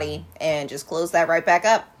anybody and just close that right back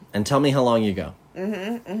up. And tell me how long you go.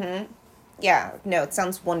 Yeah, no, it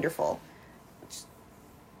sounds wonderful.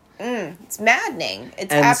 It's maddening.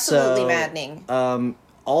 It's And absolutely so, maddening.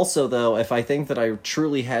 Also, though, if I think that I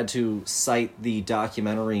truly had to cite the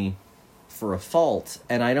documentary for a fault,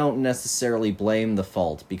 and I don't necessarily blame the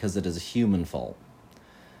fault because it is a human fault.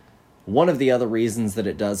 One of the other reasons that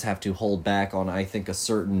it does have to hold back on, I think, a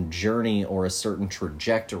certain journey or a certain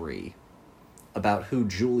trajectory about who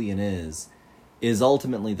Julian is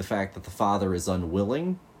ultimately the fact that the father is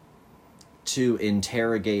unwilling to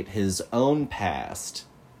interrogate his own past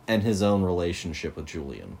and his own relationship with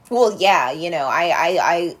Julian. Well, yeah, you know,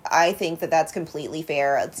 I think that that's completely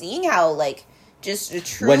fair. Seeing how, like, just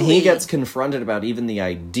truly... When he gets confronted about even the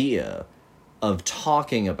idea of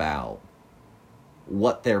talking about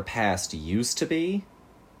what their past used to be,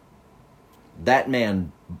 that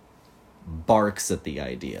man barks at the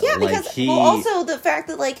idea. Yeah, like, because, well, also the fact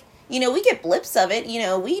that, like, you know, we get blips of it, you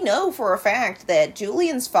know, we know for a fact that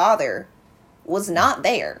Julian's father was not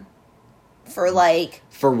there for, like...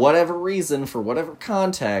 For whatever reason, for whatever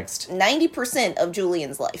context... 90% of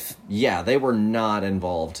Julian's life. Yeah, they were not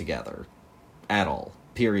involved together. At all.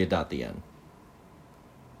 Period. The end.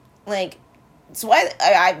 Like, it's why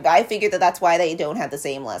I figured that that's why they don't have the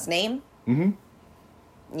same last name. Mm-hmm.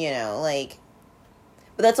 You know, like...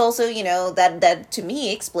 But that's also, you know, that to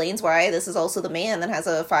me explains why this is also the man that has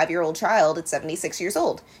a 5-year-old child at 76 years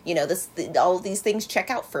old. You know, all of these things check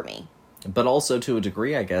out for me. But also, to a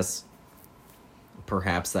degree, I guess,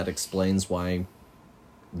 perhaps that explains why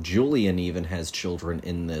Julian even has children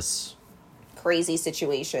in this crazy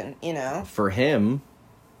situation, you know? For him,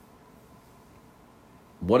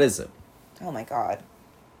 what is it? Oh my god.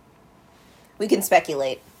 We can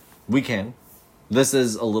speculate. We can. This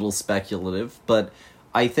is a little speculative, but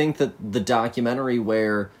I think that the documentary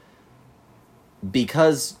where,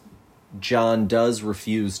 because John does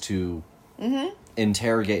refuse to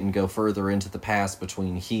interrogate and go further into the past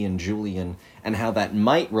between he and Julian and how that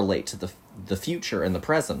might relate to the future and the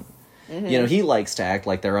present. You know, he likes to act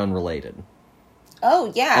like they're unrelated.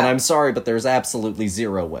 Oh, yeah. And I'm sorry, but there's absolutely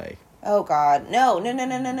zero way. Oh, God. No.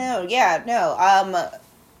 Yeah, no.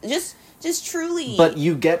 Just truly... But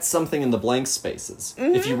you get something in the blank spaces.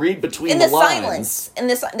 If you read between in the silence.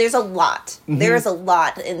 lines... There's a lot. There is a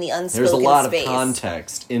lot in the unspoken space. There's a lot of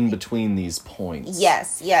context in between these points.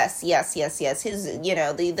 Yes. His, you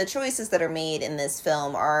know, the choices that are made in this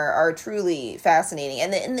film are truly fascinating.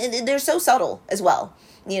 And they're so subtle as well.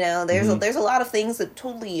 You know, there's a lot of things that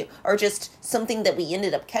totally are just something that we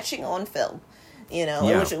ended up catching on film. You know,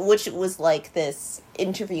 Yeah. which was like this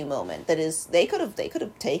interview moment that is they could have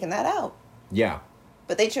taken that out. Yeah.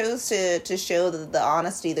 But they chose to show the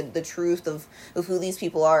honesty, the truth of who these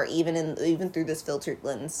people are, even through this filtered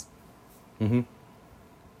lens. Mm-hmm.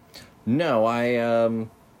 No, I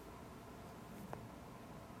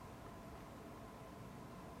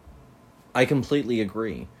completely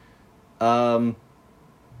agree. So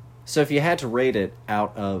if you had to rate it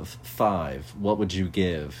out of 5, what would you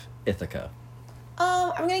give Ithaca?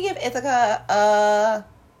 I'm gonna give Ithaca a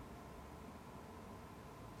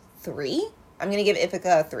 3. I'm gonna give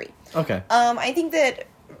Ithaca a 3. Okay. I think that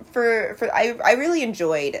I really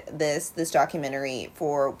enjoyed this documentary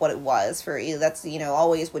for what it was. That's, you know,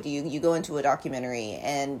 always what you go into a documentary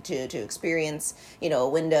and to experience, you know, a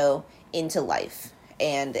window into life.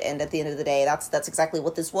 And at the end of the day, that's exactly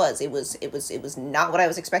what this was. It was not what I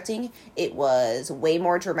was expecting. It was way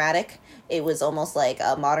more dramatic. It was almost like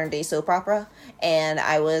a modern day soap opera, and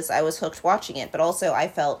I was hooked watching it. But also, I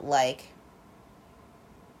felt like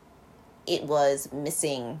it was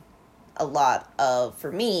missing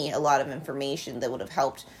for me, a lot of information that would have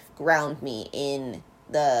helped ground me in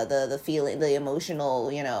the feeling, the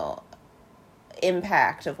emotional,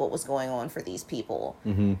 impact of what was going on for these people.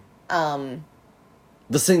 Mm-hmm.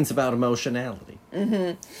 The scene's about emotionality.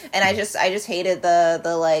 Mm-hmm. And I just hated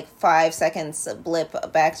the like 5 seconds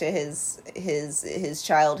blip back to his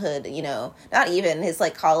childhood, not even his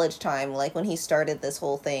like college time, like when he started this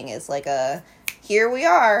whole thing. It's like here we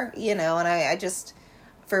are, and I just,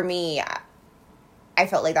 for me, I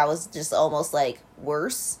felt like that was just almost like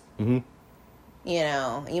worse. Mm-hmm.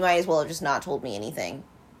 You might as well have just not told me anything.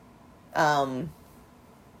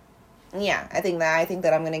 Yeah, I think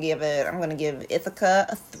that I'm gonna give Ithaca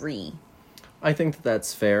a 3. I think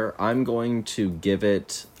that's fair. I'm going to give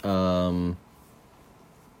it, I'm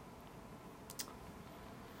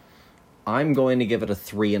going to give it a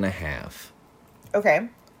 3.5. Okay.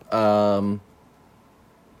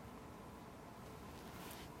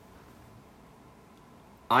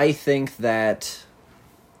 I think that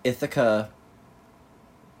Ithaca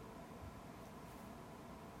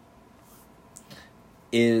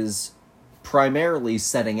is primarily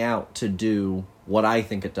setting out to do what I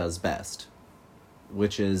think it does best,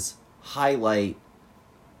 which is highlight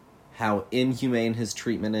how inhumane his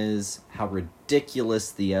treatment is, how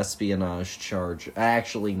ridiculous the espionage charge.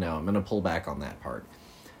 Actually, no, I'm going to pull back on that part.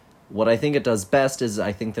 What I think it does best is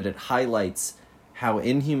I think that it highlights how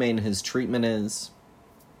inhumane his treatment is,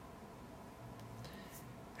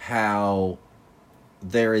 how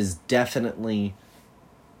there is definitely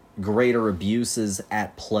greater abuses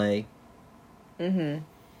at play. Mm-hmm.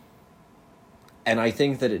 And I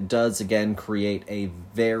think that it does, again, create a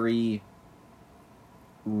very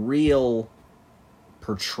real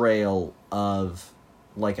portrayal of,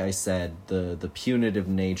 like I said, the punitive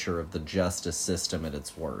nature of the justice system at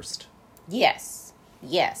its worst. Yes.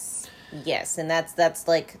 And that's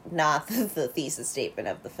like not the thesis statement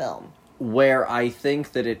of the film. Where I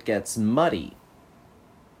think that it gets muddy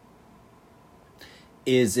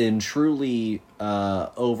is in truly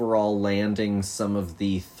overall landing some of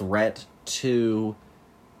the threat to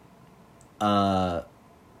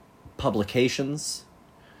publications,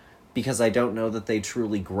 because I don't know that they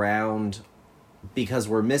truly ground, because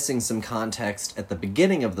we're missing some context at the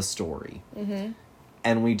beginning of the story. Mm-hmm.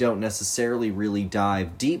 And we don't necessarily really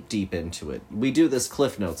dive deep into it. We do this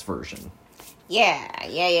Cliff Notes version.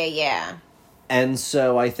 Yeah. And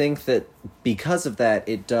so I think that because of that,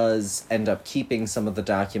 it does end up keeping some of the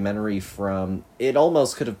documentary from... It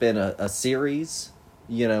almost could have been a series,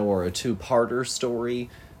 or a 2-parter story.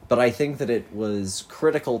 But I think that it was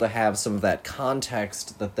critical to have some of that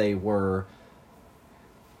context that they were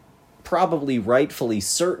probably rightfully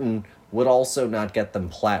certain would also not get them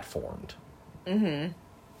platformed. Mm-hmm.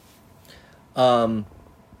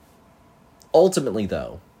 Ultimately,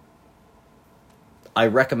 though, I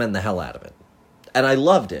recommend the hell out of it. And I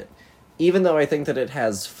loved it. Even though I think that it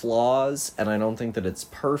has flaws, and I don't think that it's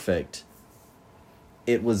perfect,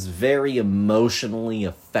 it was very emotionally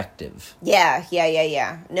effective.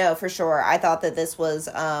 Yeah. No, for sure. I thought that this was,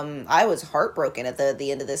 I was heartbroken at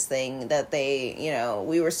the end of this thing, that they,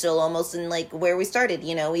 we were still almost in, like, where we started,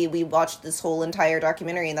 we watched this whole entire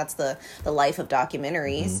documentary, and that's the life of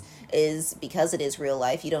documentaries, is because it is real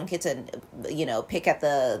life. You don't get to, pick at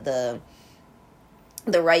the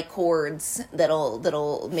right chords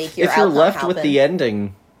that'll make your if you're outcome left happen. with the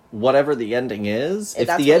ending, whatever the ending is, if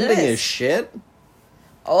the ending is shit,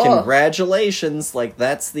 congratulations, like,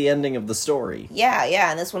 that's the ending of the story. Yeah,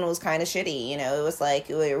 and this one was kind of shitty, it was like,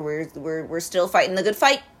 we're still fighting the good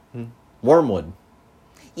fight. Wormwood.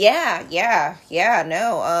 Yeah,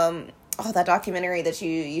 no, that documentary that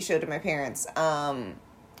you showed to my parents, about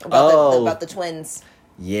the twins.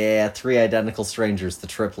 Yeah, 3 Identical Strangers, the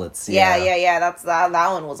triplets. Yeah.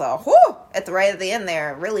 That one was right at the end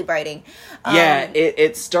there, really biting.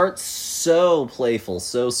 It starts so playful,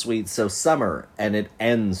 so sweet, so summer, and it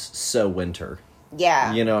ends so winter.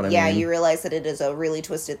 Yeah. You know what I mean? Yeah, you realize that it is a really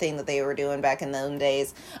twisted thing that they were doing back in those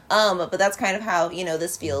days. But that's kind of how,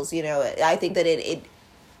 this feels, I think that it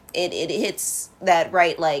hits that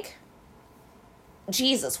right, like,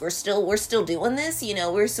 Jesus, we're still doing this,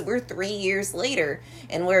 we're 3 years later,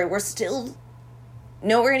 and we're still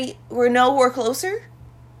we're nowhere closer.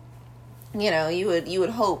 You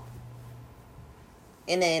would hope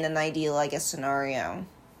in an ideal, I guess, scenario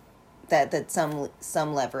that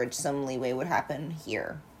some leverage, some leeway would happen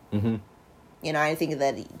here. Mm-hmm. I think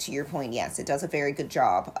that, to your point, yes, it does a very good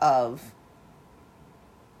job of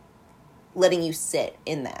letting you sit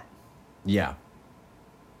in that. Yeah.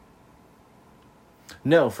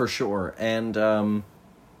 No, for sure. And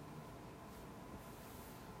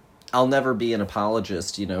I'll never be an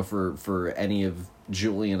apologist, for any of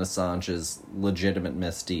Julian Assange's legitimate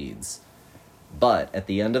misdeeds. But at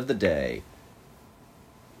the end of the day,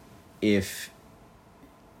 if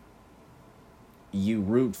you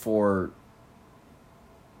root for,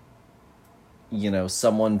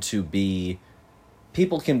 someone to be...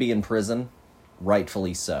 People can be in prison,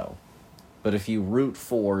 rightfully so. But if you root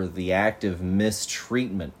for the active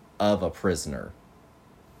mistreatment of a prisoner,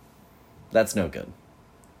 that's no good.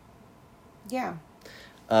 Yeah.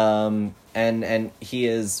 And he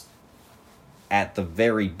is, at the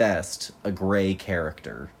very best, a gray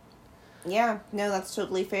character. Yeah, no, that's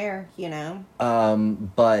totally fair,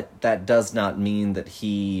 But that does not mean that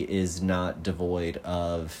he is not devoid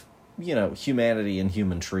of, humanity and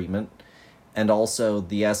human treatment. And also,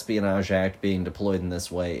 the Espionage Act being deployed in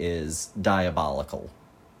this way is diabolical.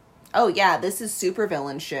 Oh, yeah, this is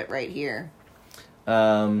supervillain shit right here.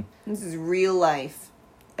 This is real life.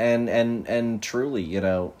 And truly,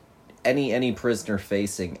 any prisoner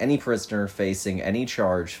facing any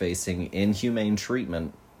charge facing inhumane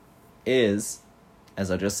treatment is,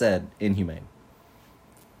 as I just said, inhumane.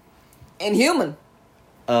 Inhuman.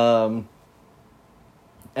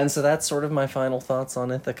 And so that's sort of my final thoughts on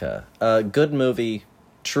Ithaca. Good movie.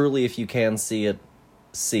 Truly, if you can see it,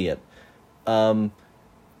 see it. Come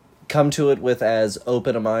to it with as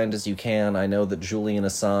open a mind as you can. I know that Julian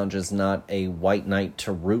Assange is not a white knight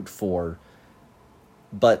to root for,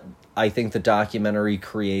 but I think the documentary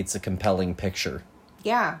creates a compelling picture.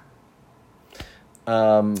 Yeah.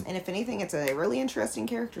 And if anything, it's a really interesting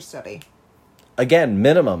character study. Again,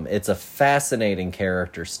 minimum, it's a fascinating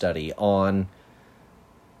character study on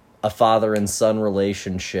a father and son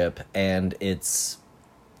relationship and its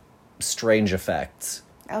strange effects.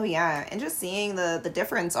 Oh, yeah. And just seeing the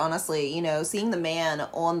difference, honestly, seeing the man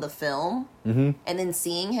on the film mm-hmm. and then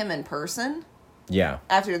seeing him in person. Yeah.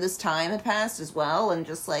 After this time had passed as well, and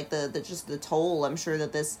just like the toll I'm sure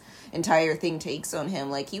that this entire thing takes on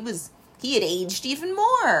him. Like he had aged even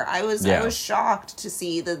more. I was shocked to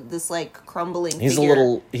see this like crumbling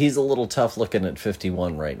figure. He's a little tough looking at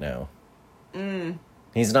 51 right now.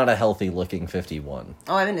 He's not a healthy looking 51.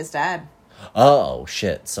 Oh, I'm his dad. Oh,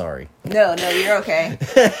 shit. Sorry. No, you're okay.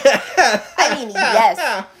 I mean,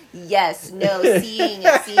 yes. No, seeing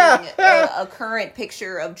a current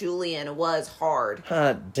picture of Julian was hard.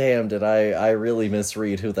 Damn, did I really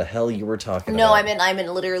misread who the hell you were talking no, about? No, I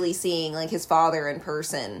meant literally seeing like his father in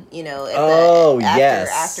person, after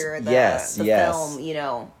the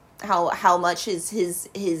film, how much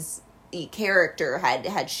his character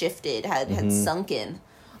had shifted, had sunken.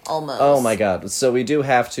 Almost. Oh my god. So we do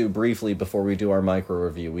have to briefly, before we do our micro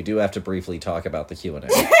review, we do have to briefly talk about the Q&A.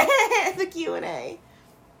 The Q&A.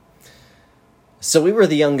 So we were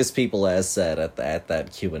the youngest people, as said, at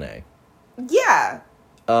that Q&A. Yeah.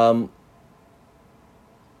 One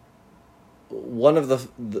of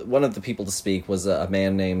the people to speak was a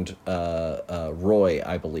man named Roy,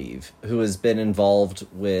 I believe, who has been involved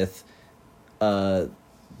with the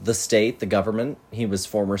state, the government. He was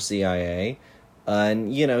former CIA.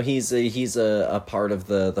 And, he's a part of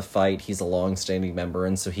the fight. He's a long-standing member,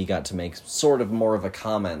 and so he got to make sort of more of a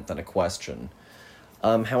comment than a question.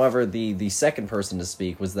 However, the second person to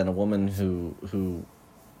speak was then a woman who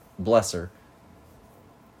bless her,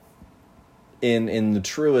 in the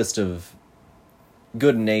truest of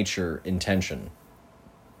good nature intention,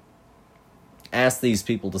 asked these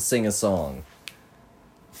people to sing a song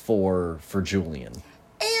for Julian.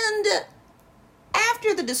 And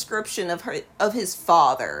after the description of his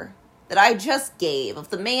father that I just gave, of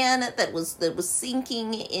the man that was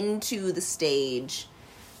sinking into the stage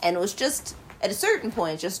and was just at a certain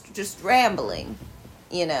point just rambling,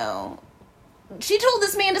 she told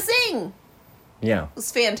this man to sing. Yeah. It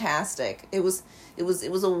was fantastic. It was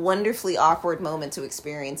a wonderfully awkward moment to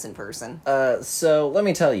experience in person. So let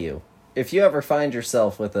me tell you, if you ever find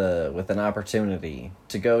yourself with an opportunity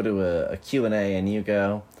to go to a Q&A and you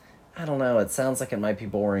go, I don't know, it sounds like it might be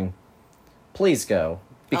boring, please go.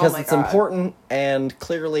 Because it's important, and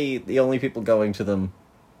clearly the only people going to them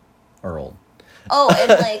are old. Oh,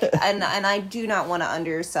 and and I do not want to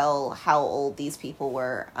undersell how old these people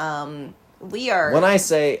were. We are... When I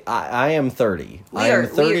say I am 30, I am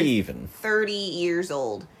 30 even. 30 years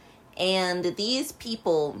old. And these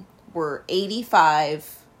people were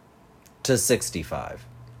 85... to 65.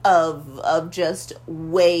 Of just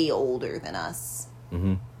way older than us.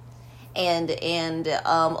 Mm-hmm. And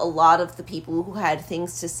a lot of the people who had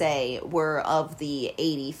things to say were of the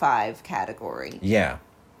 85 category. Yeah.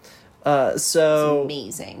 So... It's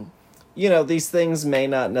amazing. These things may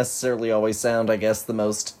not necessarily always sound, I guess, the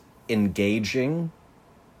most engaging.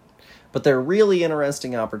 But they're really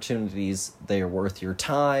interesting opportunities. They are worth your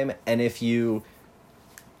time. And if you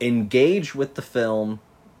engage with the film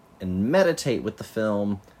and meditate with the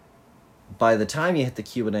film, by the time you hit the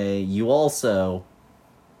Q&A, you also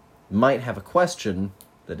might have a question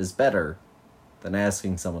that is better than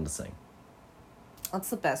asking someone to sing. That's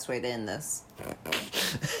the best way to end this.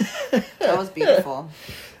 That was beautiful.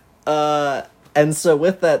 And so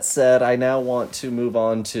with that said, I now want to move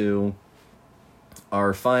on to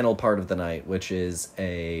our final part of the night, which is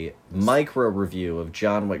a micro review of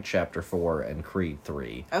John Wick Chapter 4 and Creed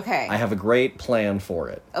 3. Okay. I have a great plan for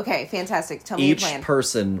it. Okay, fantastic. Tell me your Each plan.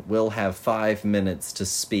 person will have 5 minutes to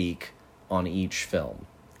speak on each film.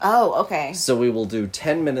 Oh, okay. So we will do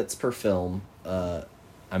 10 minutes per film.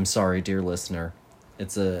 I'm sorry, dear listener.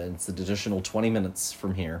 It's an additional 20 minutes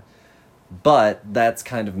from here. But that's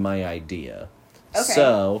kind of my idea. Okay.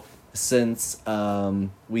 So, since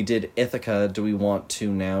we did Ithaca, do we want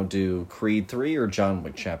to now do Creed 3 or John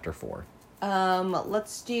Wick Chapter 4?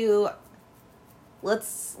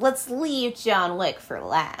 Let's leave John Wick for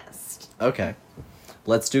last. Okay.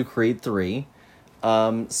 Let's do Creed 3.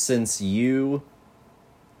 Since you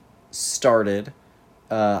started,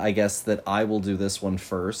 I guess that I will do this one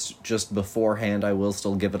first. Just beforehand, I will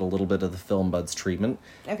still give it a little bit of the Film Buds treatment.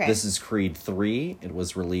 Okay. This is Creed 3. It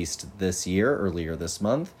was released earlier this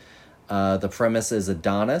month. The premise is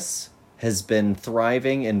Adonis has been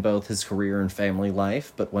thriving in both his career and family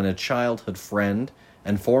life, but when a childhood friend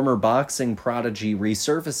and former boxing prodigy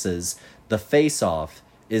resurfaces, the face-off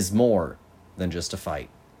is more than just a fight.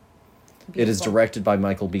 Beautiful. It is directed by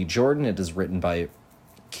Michael B. Jordan. It is written by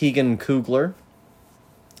Keegan Coogler,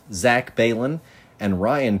 Zach Balin, and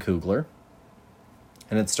Ryan Coogler.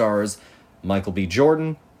 And it stars Michael B.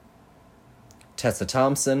 Jordan, Tessa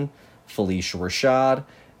Thompson, Felicia Rashad,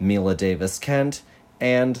 Mila Davis-Kent,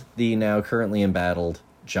 and the now currently embattled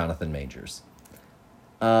Jonathan Majors.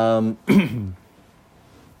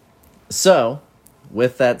 So,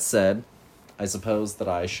 with that said, I suppose that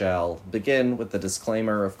I shall begin with the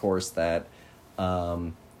disclaimer, of course, that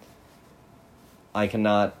I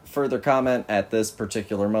cannot further comment at this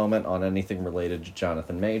particular moment on anything related to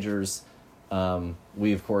Jonathan Majors.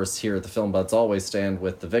 We, of course, here at the Film Buds always stand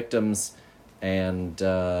with the victims, and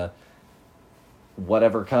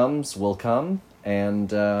whatever comes will come, and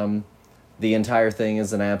the entire thing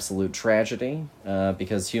is an absolute tragedy,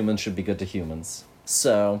 because humans should be good to humans.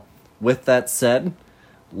 So, with that said,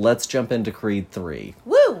 let's jump into Creed 3.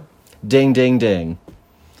 Woo! Ding, ding, ding.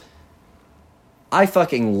 I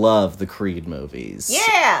fucking love the Creed movies.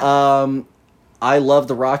 Yeah! I love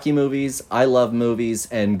the Rocky movies. I love movies,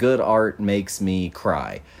 and good art makes me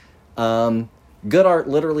cry. Good art,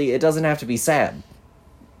 literally, it doesn't have to be sad.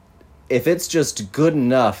 If it's just good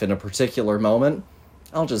enough in a particular moment,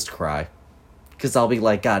 I'll just cry. Because I'll be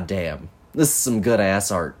like, God damn, this is some good-ass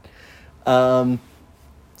art. And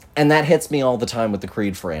that hits me all the time with the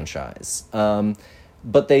Creed franchise.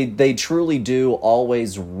 But they truly do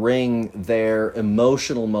always wring their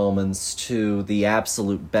emotional moments to the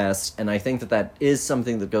absolute best, and I think that is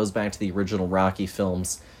something that goes back to the original Rocky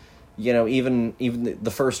films. You know, even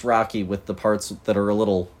the first Rocky with the parts that are a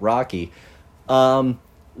little rocky,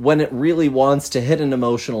 when it really wants to hit an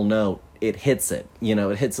emotional note, it hits it. You know,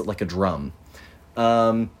 it hits it like a drum.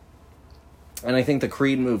 And I think the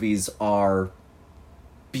Creed movies are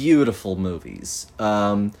beautiful movies.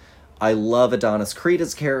 I love Adonis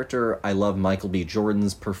Creed's character. I love Michael B.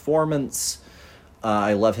 Jordan's performance.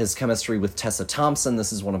 I love his chemistry with Tessa Thompson.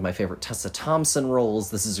 This is one of my favorite Tessa Thompson roles.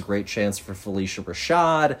 This is a great chance for Felicia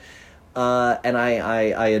Rashad. And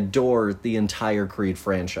I adore the entire Creed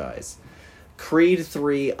franchise. Creed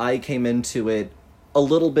 3, I came into it a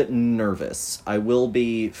little bit nervous. I will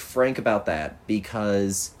be frank about that,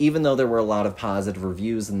 because even though there were a lot of positive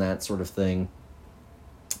reviews and that sort of thing,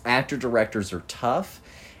 actor-directors are tough,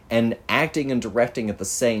 and acting and directing at the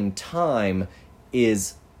same time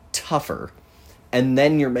is tougher. And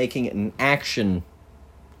then you're making it an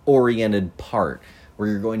action-oriented part, where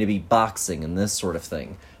you're going to be boxing and this sort of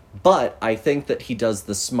thing. But I think that he does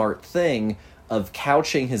the smart thing of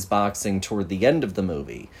couching his boxing toward the end of the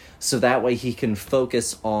movie, so that way he can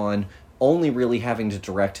focus on only really having to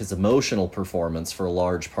direct his emotional performance for a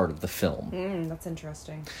large part of the film. That's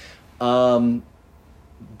interesting.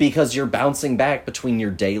 Because you're bouncing back between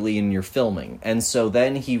your daily and your filming. And so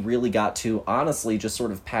then he really got to, honestly, just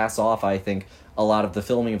sort of pass off, I think, a lot of the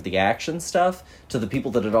filming of the action stuff to the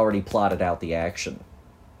people that had already plotted out the action.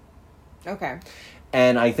 Okay.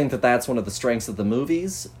 And I think that that's one of the strengths of the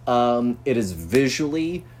movies. It is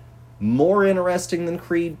visually more interesting than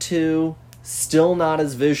Creed 2. Still not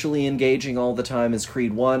as visually engaging all the time as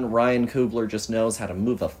Creed 1. Ryan Coogler just knows how to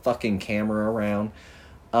move a fucking camera around.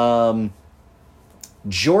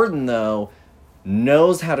 Jordan, though,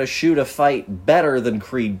 knows how to shoot a fight better than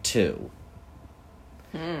Creed 2.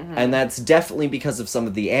 Mm-hmm. And that's definitely because of some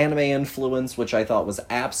of the anime influence, which I thought was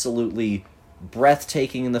absolutely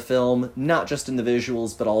breathtaking in the film, not just in the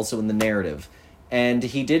visuals, but also in the narrative. And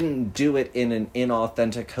he didn't do it in an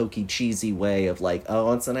inauthentic, hokey, cheesy way of like,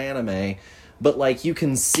 oh, it's an anime. But, like, you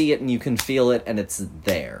can see it and you can feel it and it's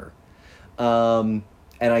there. And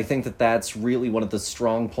I think that that's really one of the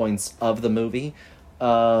strong points of the movie.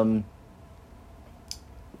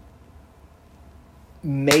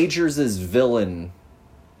 Majors' villain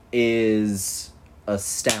is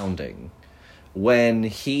astounding. When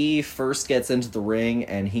he first gets into the ring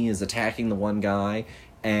and he is attacking the one guy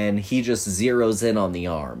and he just zeroes in on the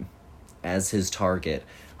arm as his target,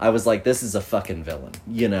 I was like, this is a fucking villain.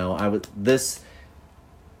 You know, I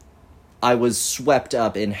was swept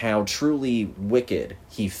up in how truly wicked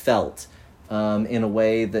he felt, in a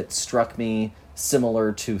way that struck me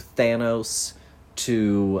similar to Thanos,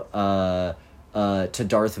 to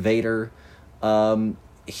Darth Vader.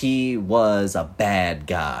 He was a bad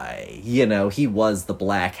guy. You know, he was the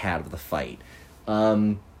black hat of the fight.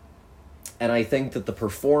 And I think that the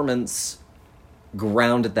performance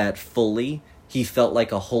grounded that fully. He felt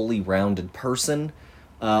like a wholly rounded person.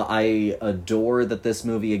 I adore that this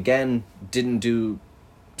movie, again, didn't do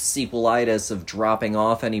sequelitis of dropping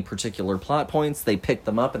off any particular plot points. They picked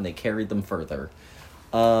them up and they carried them further.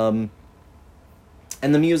 And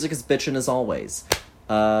the music is bitchin' as always.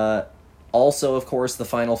 Also, of course, the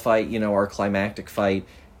final fight, you know, our climactic fight,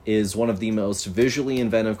 is one of the most visually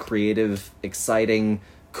inventive, creative, exciting,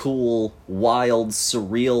 cool, wild,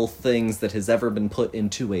 surreal things that has ever been put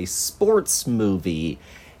into a sports movie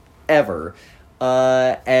ever.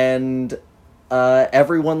 And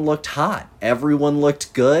everyone looked hot. Everyone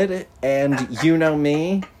looked good. And you know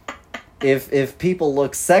me, if people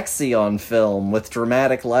look sexy on film with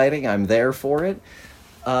dramatic lighting, I'm there for it.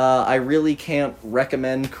 I really can't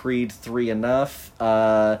recommend Creed 3 enough.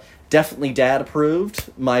 Definitely dad approved.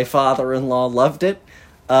 My father-in-law loved it.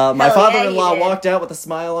 My father-in-law walked out with a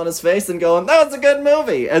smile on his face and going, that was a good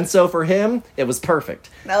movie. And so for him, it was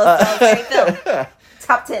perfect. That was a great film.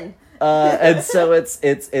 Top 10. And so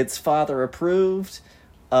it's father approved.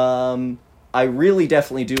 I really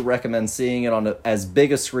definitely do recommend seeing it on as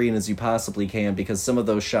big a screen as you possibly can, because some of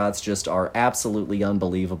those shots just are absolutely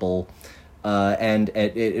unbelievable. And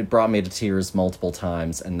it brought me to tears multiple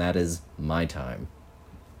times, and that is my time.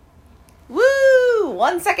 Woo!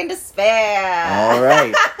 1 second to spare. All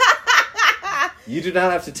right. You do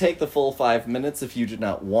not have to take the full 5 minutes if you do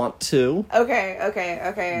not want to. Okay.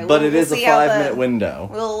 But it is a 5-minute window.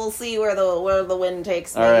 We'll see where the wind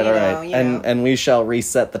takes me. All right. And we shall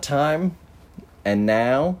reset the time. And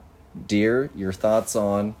now, dear, your thoughts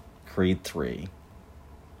on Creed 3.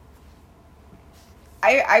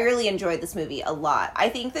 I really enjoyed this movie a lot. I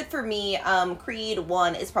think that for me, Creed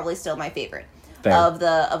 1 is probably still my favorite. Fair. of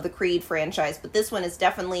the Creed franchise, but this one is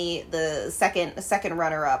definitely the second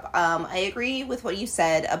runner-up. I agree with what you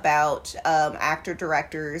said about actor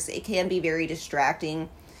directors. It can be very distracting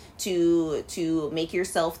to make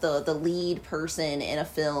yourself the lead person in a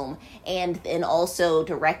film and also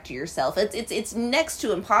direct yourself. It's next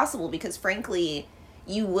to impossible, because frankly,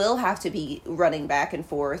 you will have to be running back and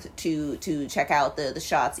forth to check out the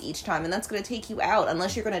shots each time, and that's going to take you out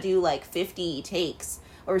unless you're going to do like 50 takes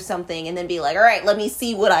or something and then be like, all right, let me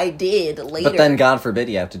see what I did later. But then, God forbid,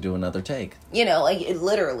 you have to do another take. You know, like,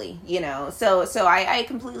 literally, you know. So I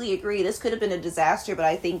completely agree. This could have been a disaster, but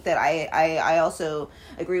I think that I also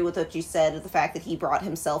agree with what you said, the fact that he brought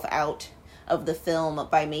himself out of the film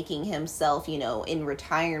by making himself, you know, in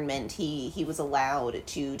retirement. He was allowed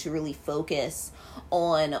to really focus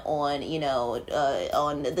on you know,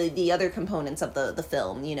 on the other components of the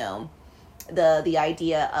film, you know. The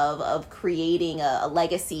idea of creating a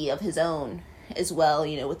legacy of his own as well,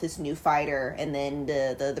 you know, with this new fighter, and then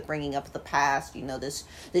the bringing up of the past, you know, this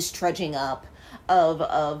trudging up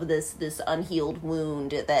of this unhealed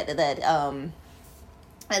wound that and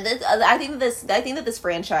this, I think that this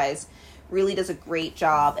franchise really does a great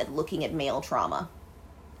job at looking at male trauma.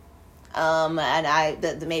 And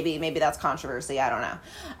maybe that's controversy, I don't know.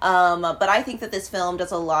 But I think that this film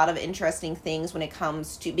does a lot of interesting things when it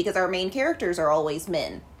comes to, because our main characters are always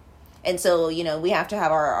men. And so, you know, we have to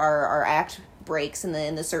have our act breaks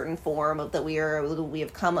in the certain form of that we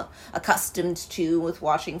have come accustomed to with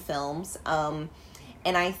watching films. And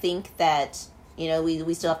I think that, You know,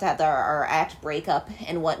 we still have to have our act breakup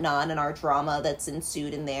and whatnot, and our drama that's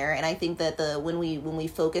ensued in there. And I think that when we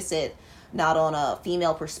focus it not on a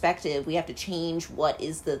female perspective, we have to change what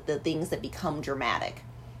is the things that become dramatic.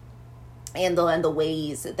 And the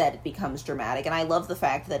ways that it becomes dramatic. And I love the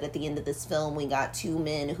fact that at the end of this film we got two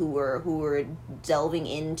men who were delving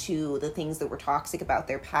into the things that were toxic about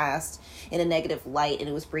their past in a negative light, and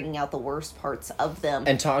it was bringing out the worst parts of them.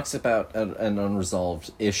 And talks about an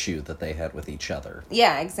unresolved issue that they had with each other.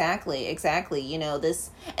 Yeah, exactly. You know,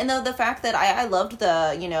 this, and the fact that I loved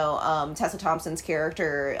the, you know, Tessa Thompson's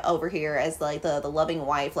character over here as like the loving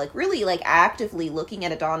wife, like really like actively looking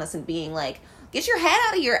at Adonis and being like, get your head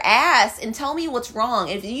out of your ass and tell me what's wrong.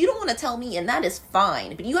 If you don't want to tell me, and that is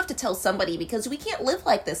fine, but you have to tell somebody, because we can't live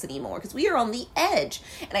like this anymore, because we are on the edge.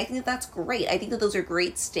 And I think that that's great. I think that those are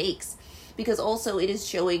great stakes, because also it is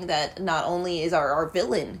showing that not only is our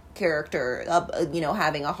villain character, you know,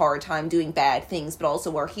 having a hard time doing bad things, but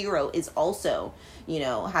also our hero is also, you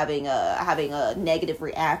know, having a negative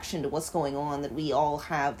reaction to what's going on, that we all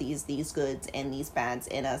have these goods and these bads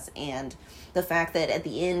in us. And the fact that at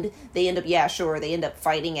the end they end up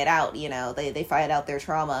fighting it out, you know, they fight out their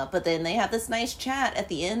trauma, but then they have this nice chat at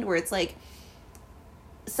the end where it's like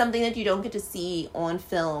something that you don't get to see on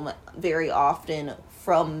film very often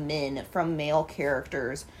from male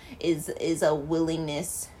characters is a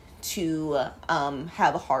willingness to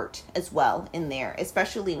have a heart as well in there,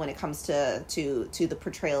 especially when it comes to the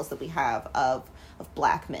portrayals that we have of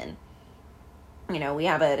black men. You know, we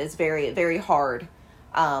have it as very, very hard.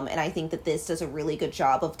 And I think that this does a really good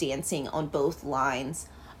job of dancing on both lines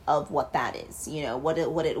of what that is, you know,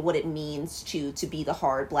 what it means to be the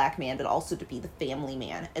hard black man, but also to be the family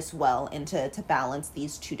man as well, and to balance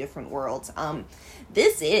these two different worlds.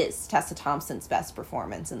 This is Tessa Thompson's best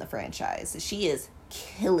performance in the franchise. She is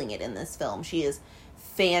killing it in this film. She is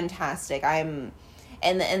fantastic.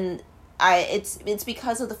 It's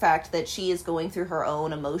because of the fact that she is going through her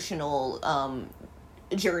own emotional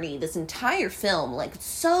journey this entire film, like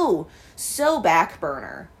so back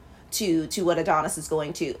burner to what Adonis is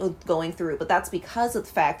going through, but that's because of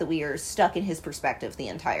the fact that we are stuck in his perspective the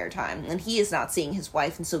entire time, and he is not seeing his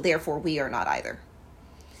wife, and so therefore we are not either.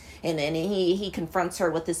 And then he confronts her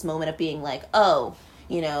with this moment of being like, oh,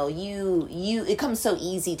 you know, you it comes so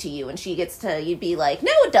easy to you, and she gets to, you'd be like,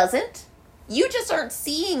 no, it doesn't. You just aren't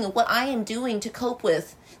seeing what I am doing to cope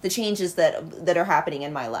with the changes that are happening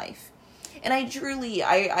in my life. And I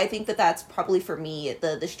think that that's probably for me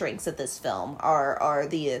the strengths of this film are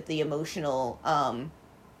the emotional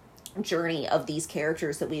journey of these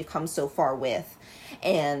characters that we've come so far with,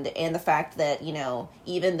 and the fact that, you know,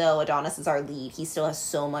 even though Adonis is our lead, he still has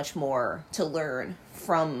so much more to learn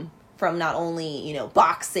from not only, you know,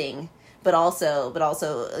 boxing, but also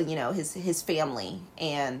you know, his family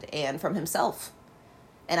and from himself.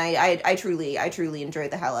 And I truly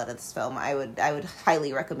enjoyed the hell out of this film. I would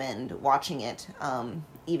highly recommend watching it,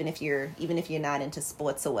 even if you're not into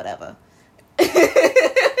sports or whatever.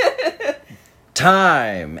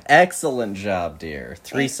 Time. Excellent job, dear.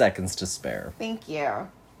 3 seconds to spare. Thank you.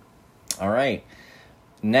 All right.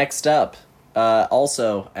 Next up.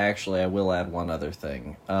 Also, actually, I will add one other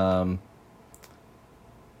thing.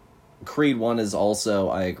 Creed 1 is also,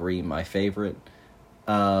 I agree, my favorite.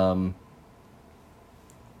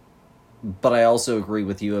 But I also agree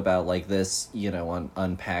with you about, like, this, you know,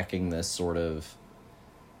 unpacking this sort of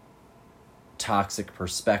toxic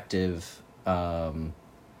perspective, you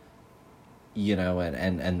know,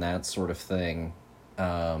 and that sort of thing.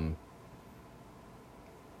 And,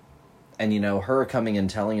 you know, her coming and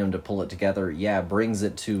telling him to pull it together, brings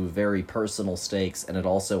it to very personal stakes, and it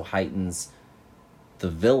also heightens the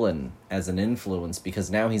villain as an influence,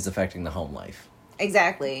 because now he's affecting the home life.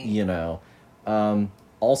 Exactly. You know,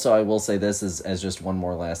 also, I will say this as just one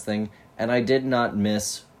more last thing, and I did not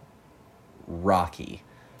miss Rocky.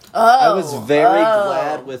 I was very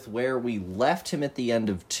glad with where we left him at the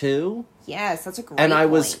end of 2. Yes, that's a great And I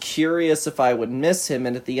point. was curious if I would miss him,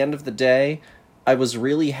 and at the end of the day, I was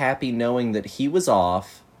really happy knowing that he was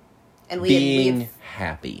off, and we had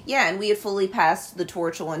happy. Yeah, and we had fully passed the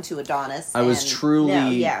torch on to Adonis. I was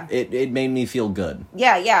truly, it made me feel good.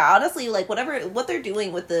 Yeah, honestly, like, what they're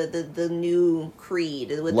doing with the new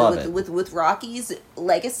Creed, with Rocky's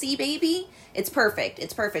legacy, baby, it's perfect.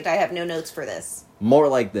 It's perfect. I have no notes for this. More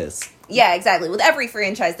like this. Yeah, exactly. With every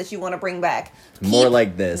franchise that you want to bring back. More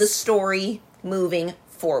like this. The story moving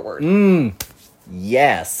forward.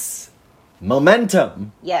 Yes.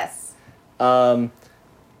 Momentum. Yes.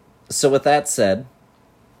 So with that said,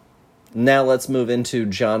 now let's move into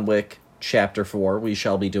John Wick Chapter 4. We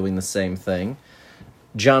shall be doing the same thing.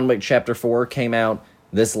 John Wick Chapter 4 came out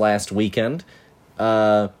this last weekend.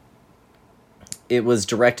 It was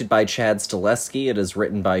directed by Chad Stileski. It is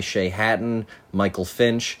written by Shay Hatton, Michael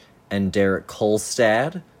Finch, and Derek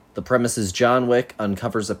Kolstad. The premise is John Wick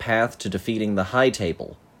uncovers a path to defeating the High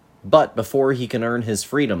Table. But before he can earn his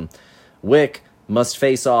freedom, Wick must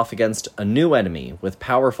face off against a new enemy with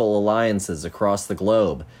powerful alliances across the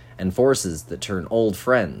globe and forces that turn old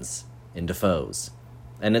friends into foes.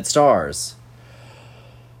 And it stars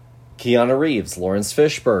Keanu Reeves, Lawrence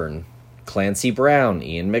Fishburne, Clancy Brown,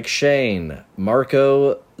 Ian McShane,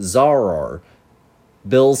 Marco Zaror,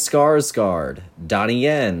 Bill Skarsgård, Donnie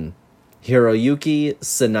Yen, Hiroyuki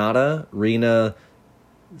Sanada, Rina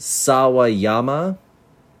Sawayama,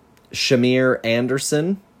 Shamir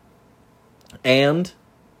Anderson, and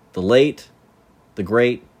the late, the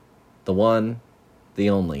great, the one, the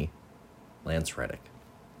only, Lance Reddick.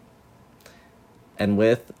 And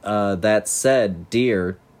with that said,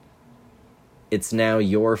 dear, it's now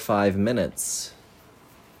your 5 minutes.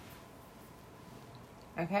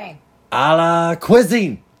 Okay. A la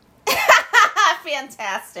cuisine!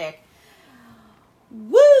 Fantastic.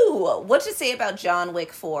 Woo! What to say about John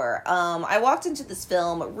Wick 4? I walked into this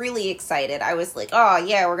film really excited. I was like, oh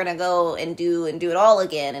yeah, we're gonna go and do it all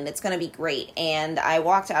again, and it's gonna be great. And I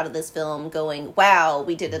walked out of this film going, wow,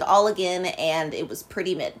 we did it all again, and it was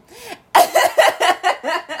pretty mid.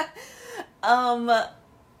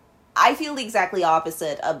 I feel the exactly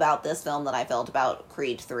opposite about this film that I felt about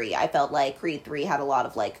Creed 3. I felt like Creed 3 had a lot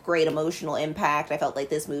of, like, great emotional impact. I felt like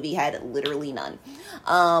this movie had literally none.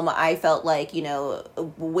 I felt like, you know,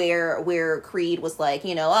 where Creed was like,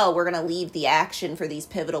 you know, oh, we're gonna leave the action for these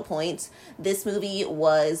pivotal points. This movie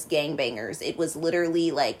was gangbangers. It was literally,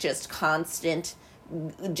 like, just constant,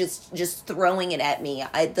 just throwing it at me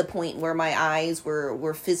at the point where my eyes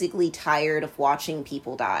were physically tired of watching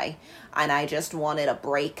people die, and I just wanted a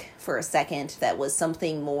break for a second that was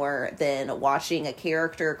something more than watching a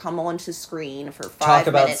character come onto screen for 5 minutes, talk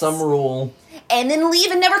about some rule, and then leave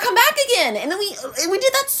and never come back again. And then we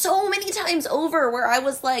did that so many times over, where I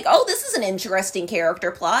was like, oh, this is an interesting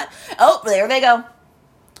character plot. Oh, there they go.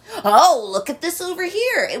 Oh, look at this over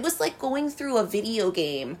here. It was like going through a video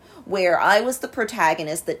game where I was the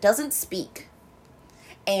protagonist that doesn't speak.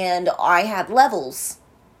 And I had levels.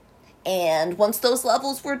 And once those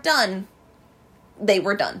levels were done, they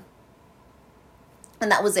were done.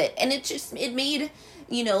 And that was it. And it made,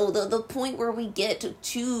 you know, the point where we get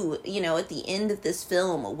to, you know, at the end of this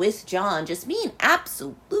film with John just mean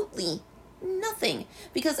absolutely nothing.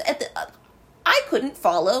 Because I couldn't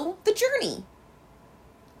follow the journey.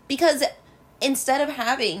 Because instead of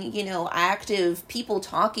having, you know, active people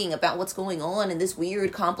talking about what's going on in this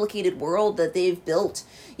weird, complicated world that they've built,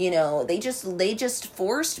 you know, they just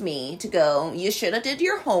forced me to go, you should have did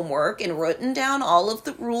your homework and written down all of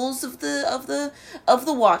the rules of the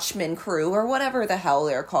Watchmen crew, or whatever the hell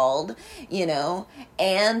they're called, you know,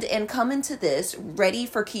 and come into this ready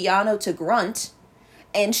for Keanu to grunt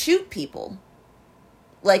and shoot people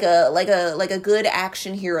like a good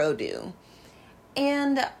action hero do.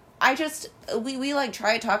 And we like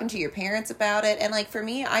tried talking to your parents about it, and like for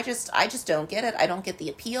me, I just don't get it. I don't get the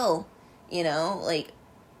appeal, you know? Like,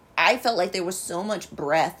 I felt like there was so much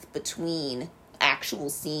breath between actual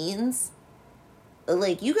scenes.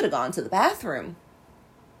 Like, you could have gone to the bathroom,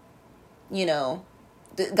 you know,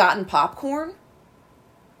 gotten popcorn,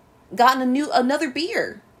 gotten another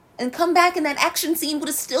beer, and come back, and that action scene would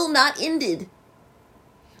have still not ended.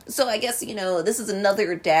 So I guess, you know, this is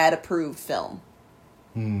another dad-approved film.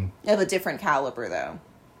 Of a different caliber, though.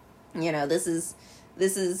 You know, this is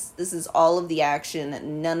all of the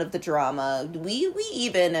action, none of the drama. We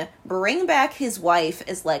even bring back his wife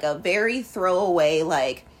as like a very throwaway,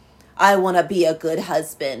 like, I want to be a good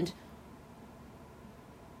husband.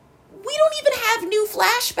 We don't even have new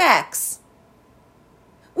flashbacks.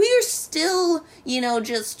 We are still, you know,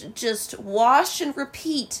 just wash and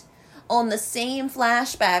repeat on the same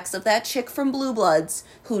flashbacks of that chick from Blue Bloods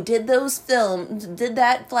who did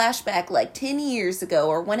that flashback like 10 years ago,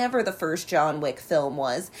 or whenever the first John Wick film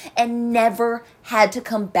was, and never had to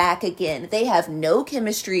come back again. They have no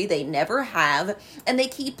chemistry, they never have, and they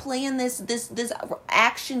keep playing this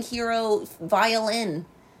action hero violin,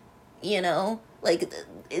 you know? Like,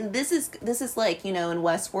 this is like, you know, in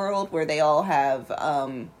Westworld, where they all have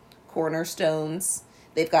cornerstones.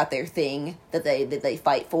 They've got their thing that they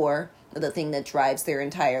fight for, the thing that drives their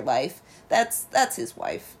entire life. That's his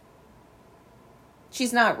wife.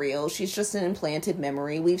 She's not real. She's just an implanted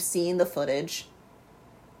memory. We've seen the footage,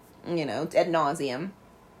 you know, ad nauseum.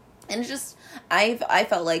 And just, I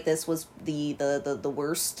felt like this was the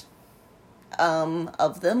worst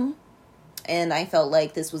of them. And I felt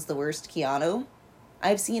like this was the worst Keanu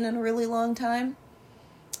I've seen in a really long time.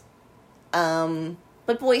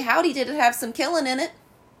 But boy, howdy did it have some killing in it.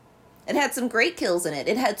 It had some great kills in it.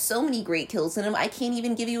 It had so many great kills in it, I can't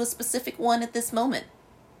even give you a specific one at this moment.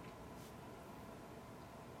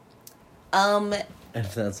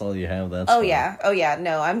 If that's all you have, that's Oh fine. yeah. Oh yeah.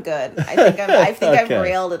 No, I'm good. I think Okay. I've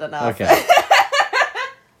railed it enough. Okay.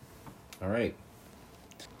 All right.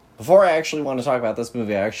 Before I actually want to talk about this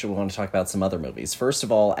movie, I actually want to talk about some other movies. First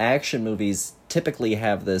of all, action movies typically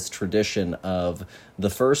have this tradition of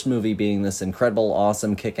the first movie being this incredible,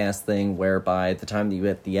 awesome, kick-ass thing, whereby the time that you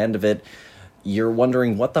hit the end of it, you're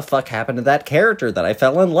wondering what the fuck happened to that character that I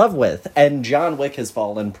fell in love with. And John Wick has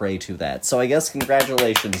fallen prey to that. So I guess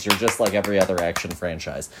congratulations, you're just like every other action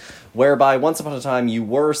franchise. Whereby once upon a time you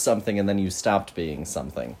were something and then you stopped being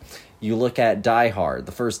something. You look at Die Hard.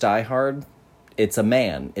 The first Die Hard, it's a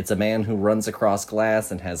man. It's a man who runs across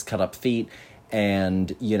glass and has cut up feet.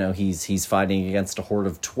 And, you know, he's fighting against a horde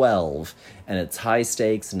of 12, and it's high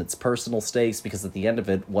stakes, and it's personal stakes, because at the end of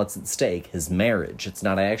it, what's at stake? His marriage. It's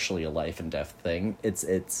not actually a life and death thing. It's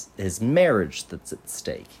his marriage that's at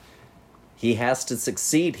stake. He has to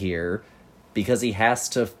succeed here because he has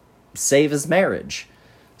to save his marriage.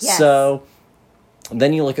 Yes. So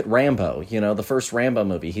then you look at Rambo, you know, the first Rambo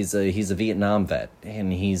movie. He's a Vietnam vet,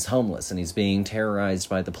 and he's homeless, and he's being terrorized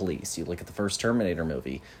by the police. You look at the first Terminator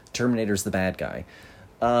movie. Terminator's the bad guy.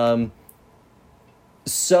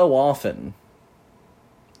 So often,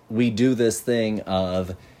 we do this thing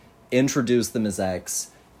of introduce them as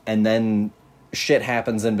X, and then shit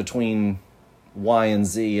happens in between Y and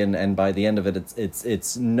Z, and by the end of it,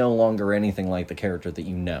 it's no longer anything like the character that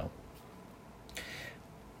you know.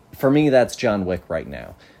 For me, that's John Wick right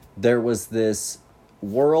now. There was this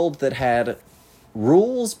world that had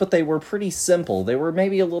rules, but they were pretty simple. They were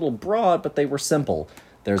maybe a little broad, but they were simple.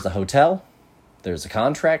 There's a hotel. There's a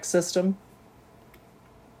contract system.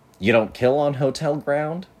 You don't kill on hotel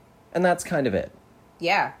ground. And that's kind of it.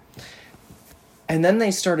 Yeah. And then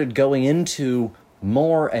they started going into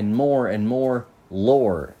more and more and more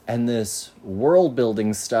lore and this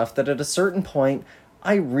world-building stuff that at a certain point,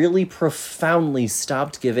 I really profoundly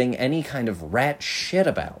stopped giving any kind of rat shit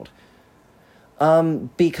about.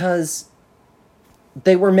 Because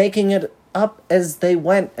they were making it up as they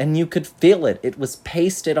went, and you could feel it. It was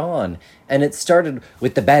pasted on, and it started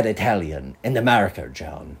with the bad Italian in America,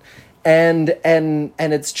 John. And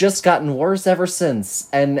it's just gotten worse ever since.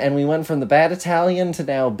 And we went from the bad Italian to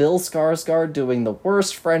now Bill Skarsgård doing the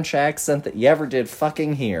worst French accent that you ever did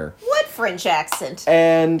fucking hear. What French accent?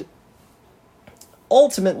 And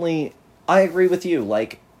ultimately, I agree with you.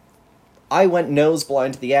 Like, I went nose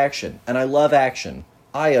blind to the action, and I love action.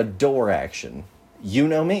 I adore action. You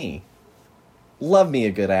know me. Love me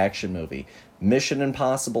a good action movie. Mission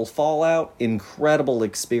Impossible Fallout, incredible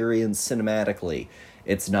experience cinematically.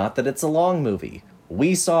 It's not that it's a long movie.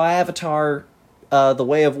 We saw Avatar, The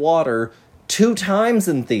Way of Water, 2 times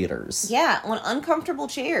in theaters. Yeah, on uncomfortable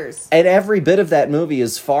chairs. And every bit of that movie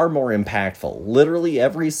is far more impactful. Literally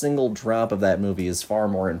every single drop of that movie is far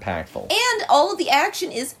more impactful. And all of the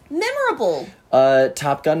action is memorable.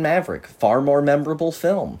 Top Gun Maverick, far more memorable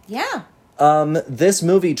film. Yeah. This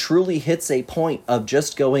movie truly hits a point of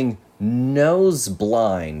just going nose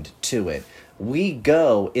blind to it. We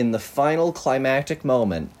go in the final climactic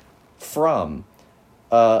moment from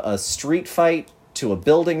a street fight to a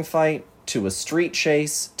building fight to a street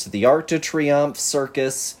chase to the Arc de Triomphe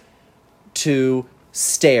circus to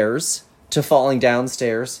stairs to falling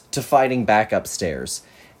downstairs to fighting back upstairs.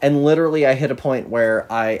 And literally I hit a point where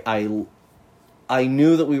I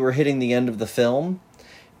knew that we were hitting the end of the film.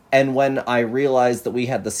 And when I realized that we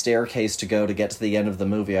had the staircase to go to get to the end of the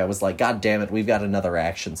movie, I was like, God damn it, we've got another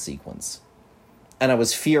action sequence. And I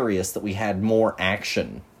was furious that we had more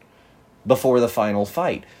action before the final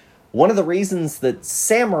fight. One of the reasons that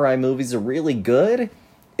samurai movies are really good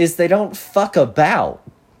is they don't fuck about.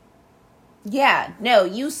 Yeah, no,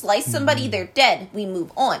 you slice somebody, they're dead. We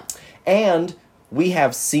move on. And we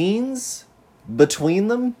have scenes between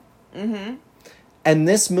them. Mm-hmm. And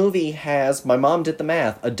this movie has, my mom did the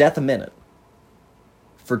math, a death a minute.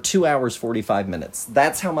 For 2 hours, 45 minutes.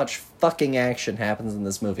 That's how much fucking action happens in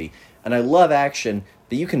this movie. And I love action,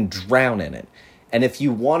 but you can drown in it. And if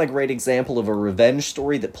you want a great example of a revenge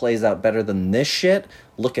story that plays out better than this shit,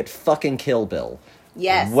 look at fucking Kill Bill.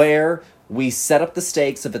 Yes. Where we set up the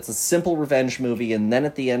stakes if it's a simple revenge movie, and then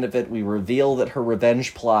at the end of it, we reveal that her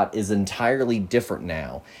revenge plot is entirely different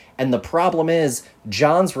now. And the problem is,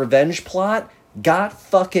 John's revenge plot got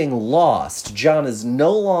fucking lost. John is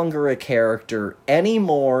no longer a character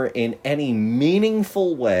anymore in any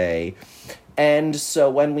meaningful way. And so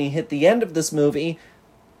when we hit the end of this movie,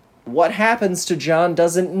 what happens to John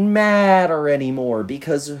doesn't matter anymore,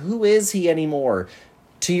 because who is he anymore?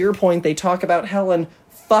 To your point, they talk about Helen.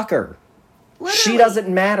 Fuck her. Literally. She doesn't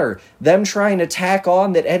matter. Them trying to tack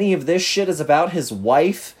on that any of this shit is about his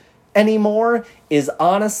wife anymore is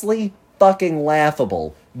honestly fucking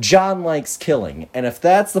laughable. John likes killing, and if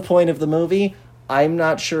that's the point of the movie, I'm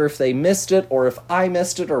not sure if they missed it, or if I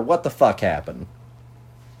missed it, or what the fuck happened.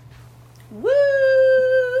 Woo!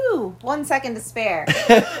 1 second to spare.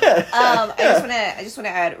 I just want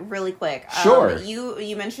to add really quick. Sure.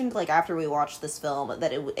 You mentioned, like, after we watched this film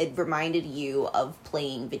that it reminded you of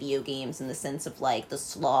playing video games in the sense of, like, the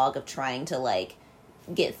slog of trying to, like,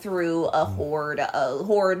 get through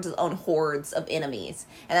hordes on hordes of enemies.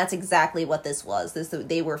 And that's exactly what this was.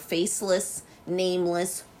 They were faceless,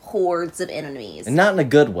 nameless hordes of enemies. And not in a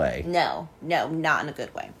good way. No, not in a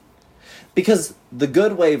good way. Because the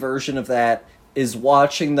good way version of that is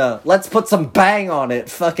watching the let's put some bang on it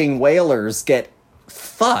fucking whalers get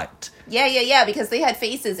fucked. Yeah, because they had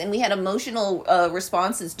faces and we had emotional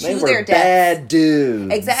responses to they were their deaths. Bad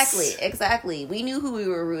dudes. Exactly. We knew who we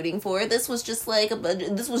were rooting for. This was just like,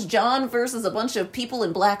 this was John versus a bunch of people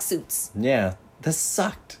in black suits. Yeah, this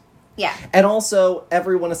sucked. Yeah. And also,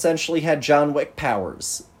 everyone essentially had John Wick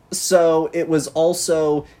powers. So it was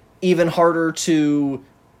also even harder to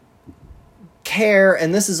care,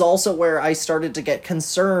 and this is also where I started to get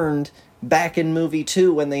concerned back in movie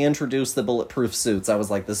 2 when they introduced the bulletproof suits. I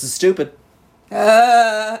was like, this is stupid.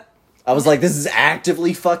 I was like, this is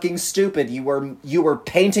actively fucking stupid. You were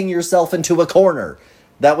painting yourself into a corner.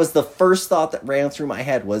 That was the first thought that ran through my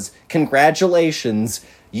head was, congratulations,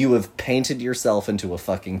 you have painted yourself into a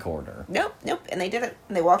fucking corner. Nope, and they did it.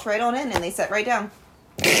 And they walked right on in and they sat right down.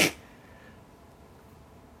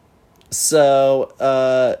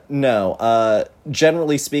 So, no.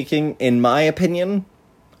 Generally speaking, in my opinion,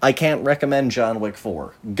 I can't recommend John Wick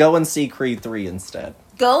 4. Go and see Creed 3 instead.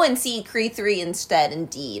 Go and see Creed 3 instead,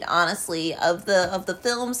 indeed. Honestly, of the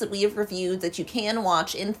films that we have reviewed that you can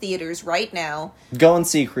watch in theaters right now, go and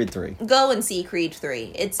see Creed 3. Go and see Creed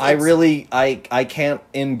 3. I can't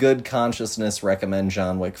in good consciousness recommend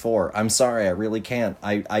John Wick 4. I'm sorry, I really can't.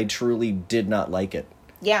 I truly did not like it.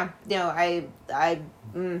 Yeah, no, I've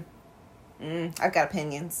got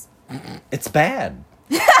opinions. It's bad.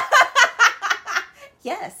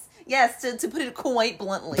 Yes, to put it quite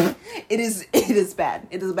bluntly, it is bad.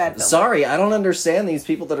 It is a bad film. Sorry, I don't understand these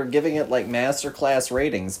people that are giving it, like, masterclass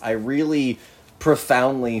ratings. I really,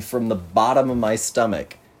 profoundly, from the bottom of my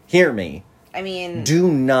stomach, hear me. I mean,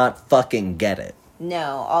 do not fucking get it.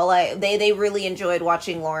 No, they really enjoyed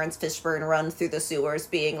watching Lawrence Fishburne run through the sewers,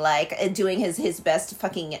 being like, doing his best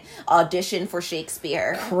fucking audition for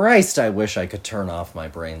Shakespeare. Christ, I wish I could turn off my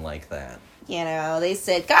brain like that. You know, they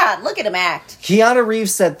said, God, look at him act. Keanu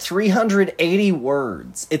Reeves said 380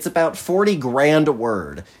 words. It's about 40 grand a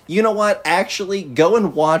word. You know what? Actually, go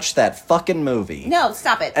and watch that fucking movie. No,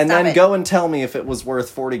 stop it. And then go and tell me if it was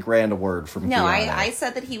worth 40 grand a word from Keanu. No, I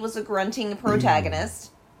said that he was a grunting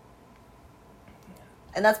protagonist.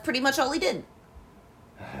 And that's pretty much all he did.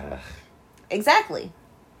 Exactly.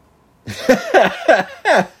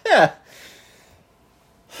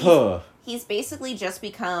 He's basically just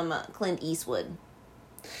become Clint Eastwood.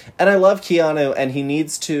 And I love Keanu, and he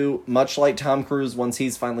needs to, much like Tom Cruise, once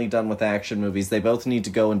he's finally done with action movies, they both need to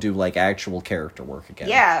go and do, like, actual character work again.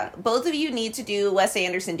 Yeah, both of you need to do Wes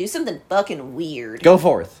Anderson. Do something fucking weird. Go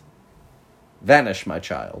forth. Vanish, my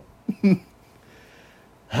child.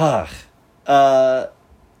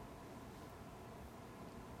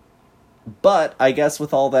 But, I guess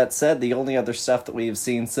with all that said, the only other stuff that we have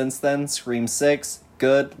seen since then, Scream 6,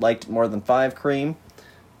 good, liked it more than 5, Cream.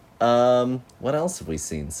 What else have we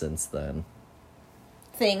seen since then?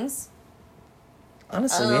 Things.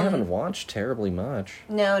 Honestly, we haven't watched terribly much.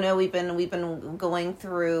 No, we've been going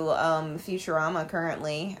through Futurama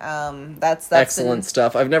currently. That's excellent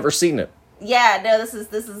stuff. I've never seen it. Yeah, no, this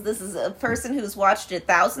is a person who's watched it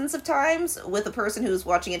thousands of times with a person who's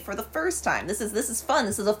watching it for the first time. This is fun.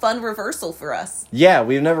 This is a fun reversal for us. Yeah,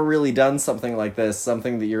 we've never really done something like this,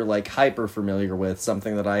 something that you're, like, hyper familiar with,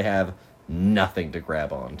 something that I have nothing to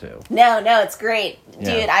grab onto. No, it's great.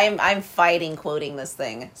 Dude, I'm fighting quoting this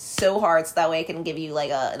thing so hard so that way I can give you, like,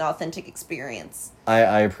 an authentic experience.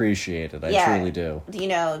 I appreciate it. I truly do. You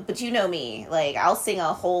know, but you know me. Like, I'll sing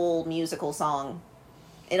a whole musical song.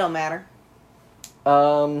 It don't matter.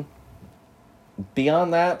 Beyond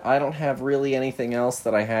that, I don't have really anything else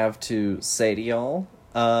that I have to say to y'all.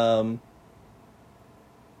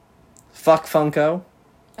 Fuck Funko.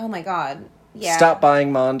 Oh my god. Yeah. Stop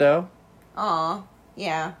buying Mondo. Aw.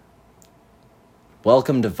 Yeah.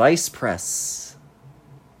 Welcome to Vice Press.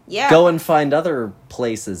 Yeah. Go and find other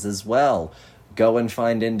places as well. Go and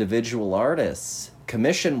find individual artists.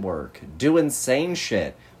 Commission work. Do insane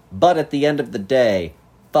shit. But at the end of the day,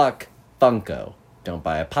 fuck Funko. Don't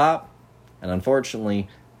buy a pop. And unfortunately,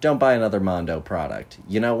 don't buy another Mondo product.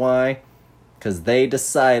 You know why? Because they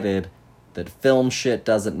decided that film shit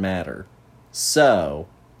doesn't matter. So...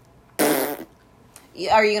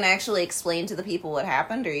 Are you going to actually explain to the people what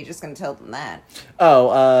happened, or are you just going to tell them that?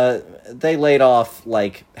 They laid off,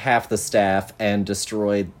 like, half the staff and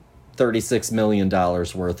destroyed $36 million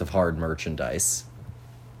worth of hard merchandise.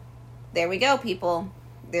 There we go, people.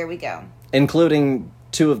 There we go. Including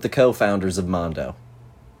 2 of the co-founders of Mondo.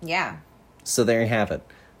 Yeah. So there you have it.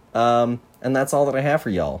 And that's all that I have for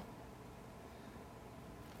y'all.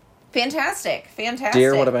 Fantastic.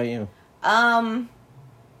 Dear, what about you? I'm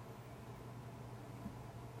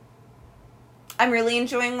really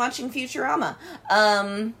enjoying watching Futurama.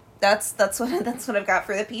 That's what I've got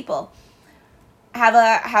for the people.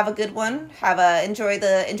 Have a good one. Enjoy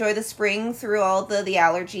the spring through all the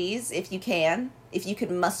allergies if you can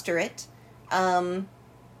muster it. And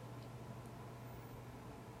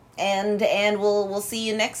we'll see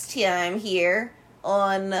you next time here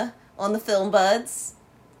on the Film Buds.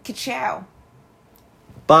 Ka-chow.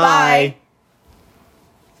 Bye.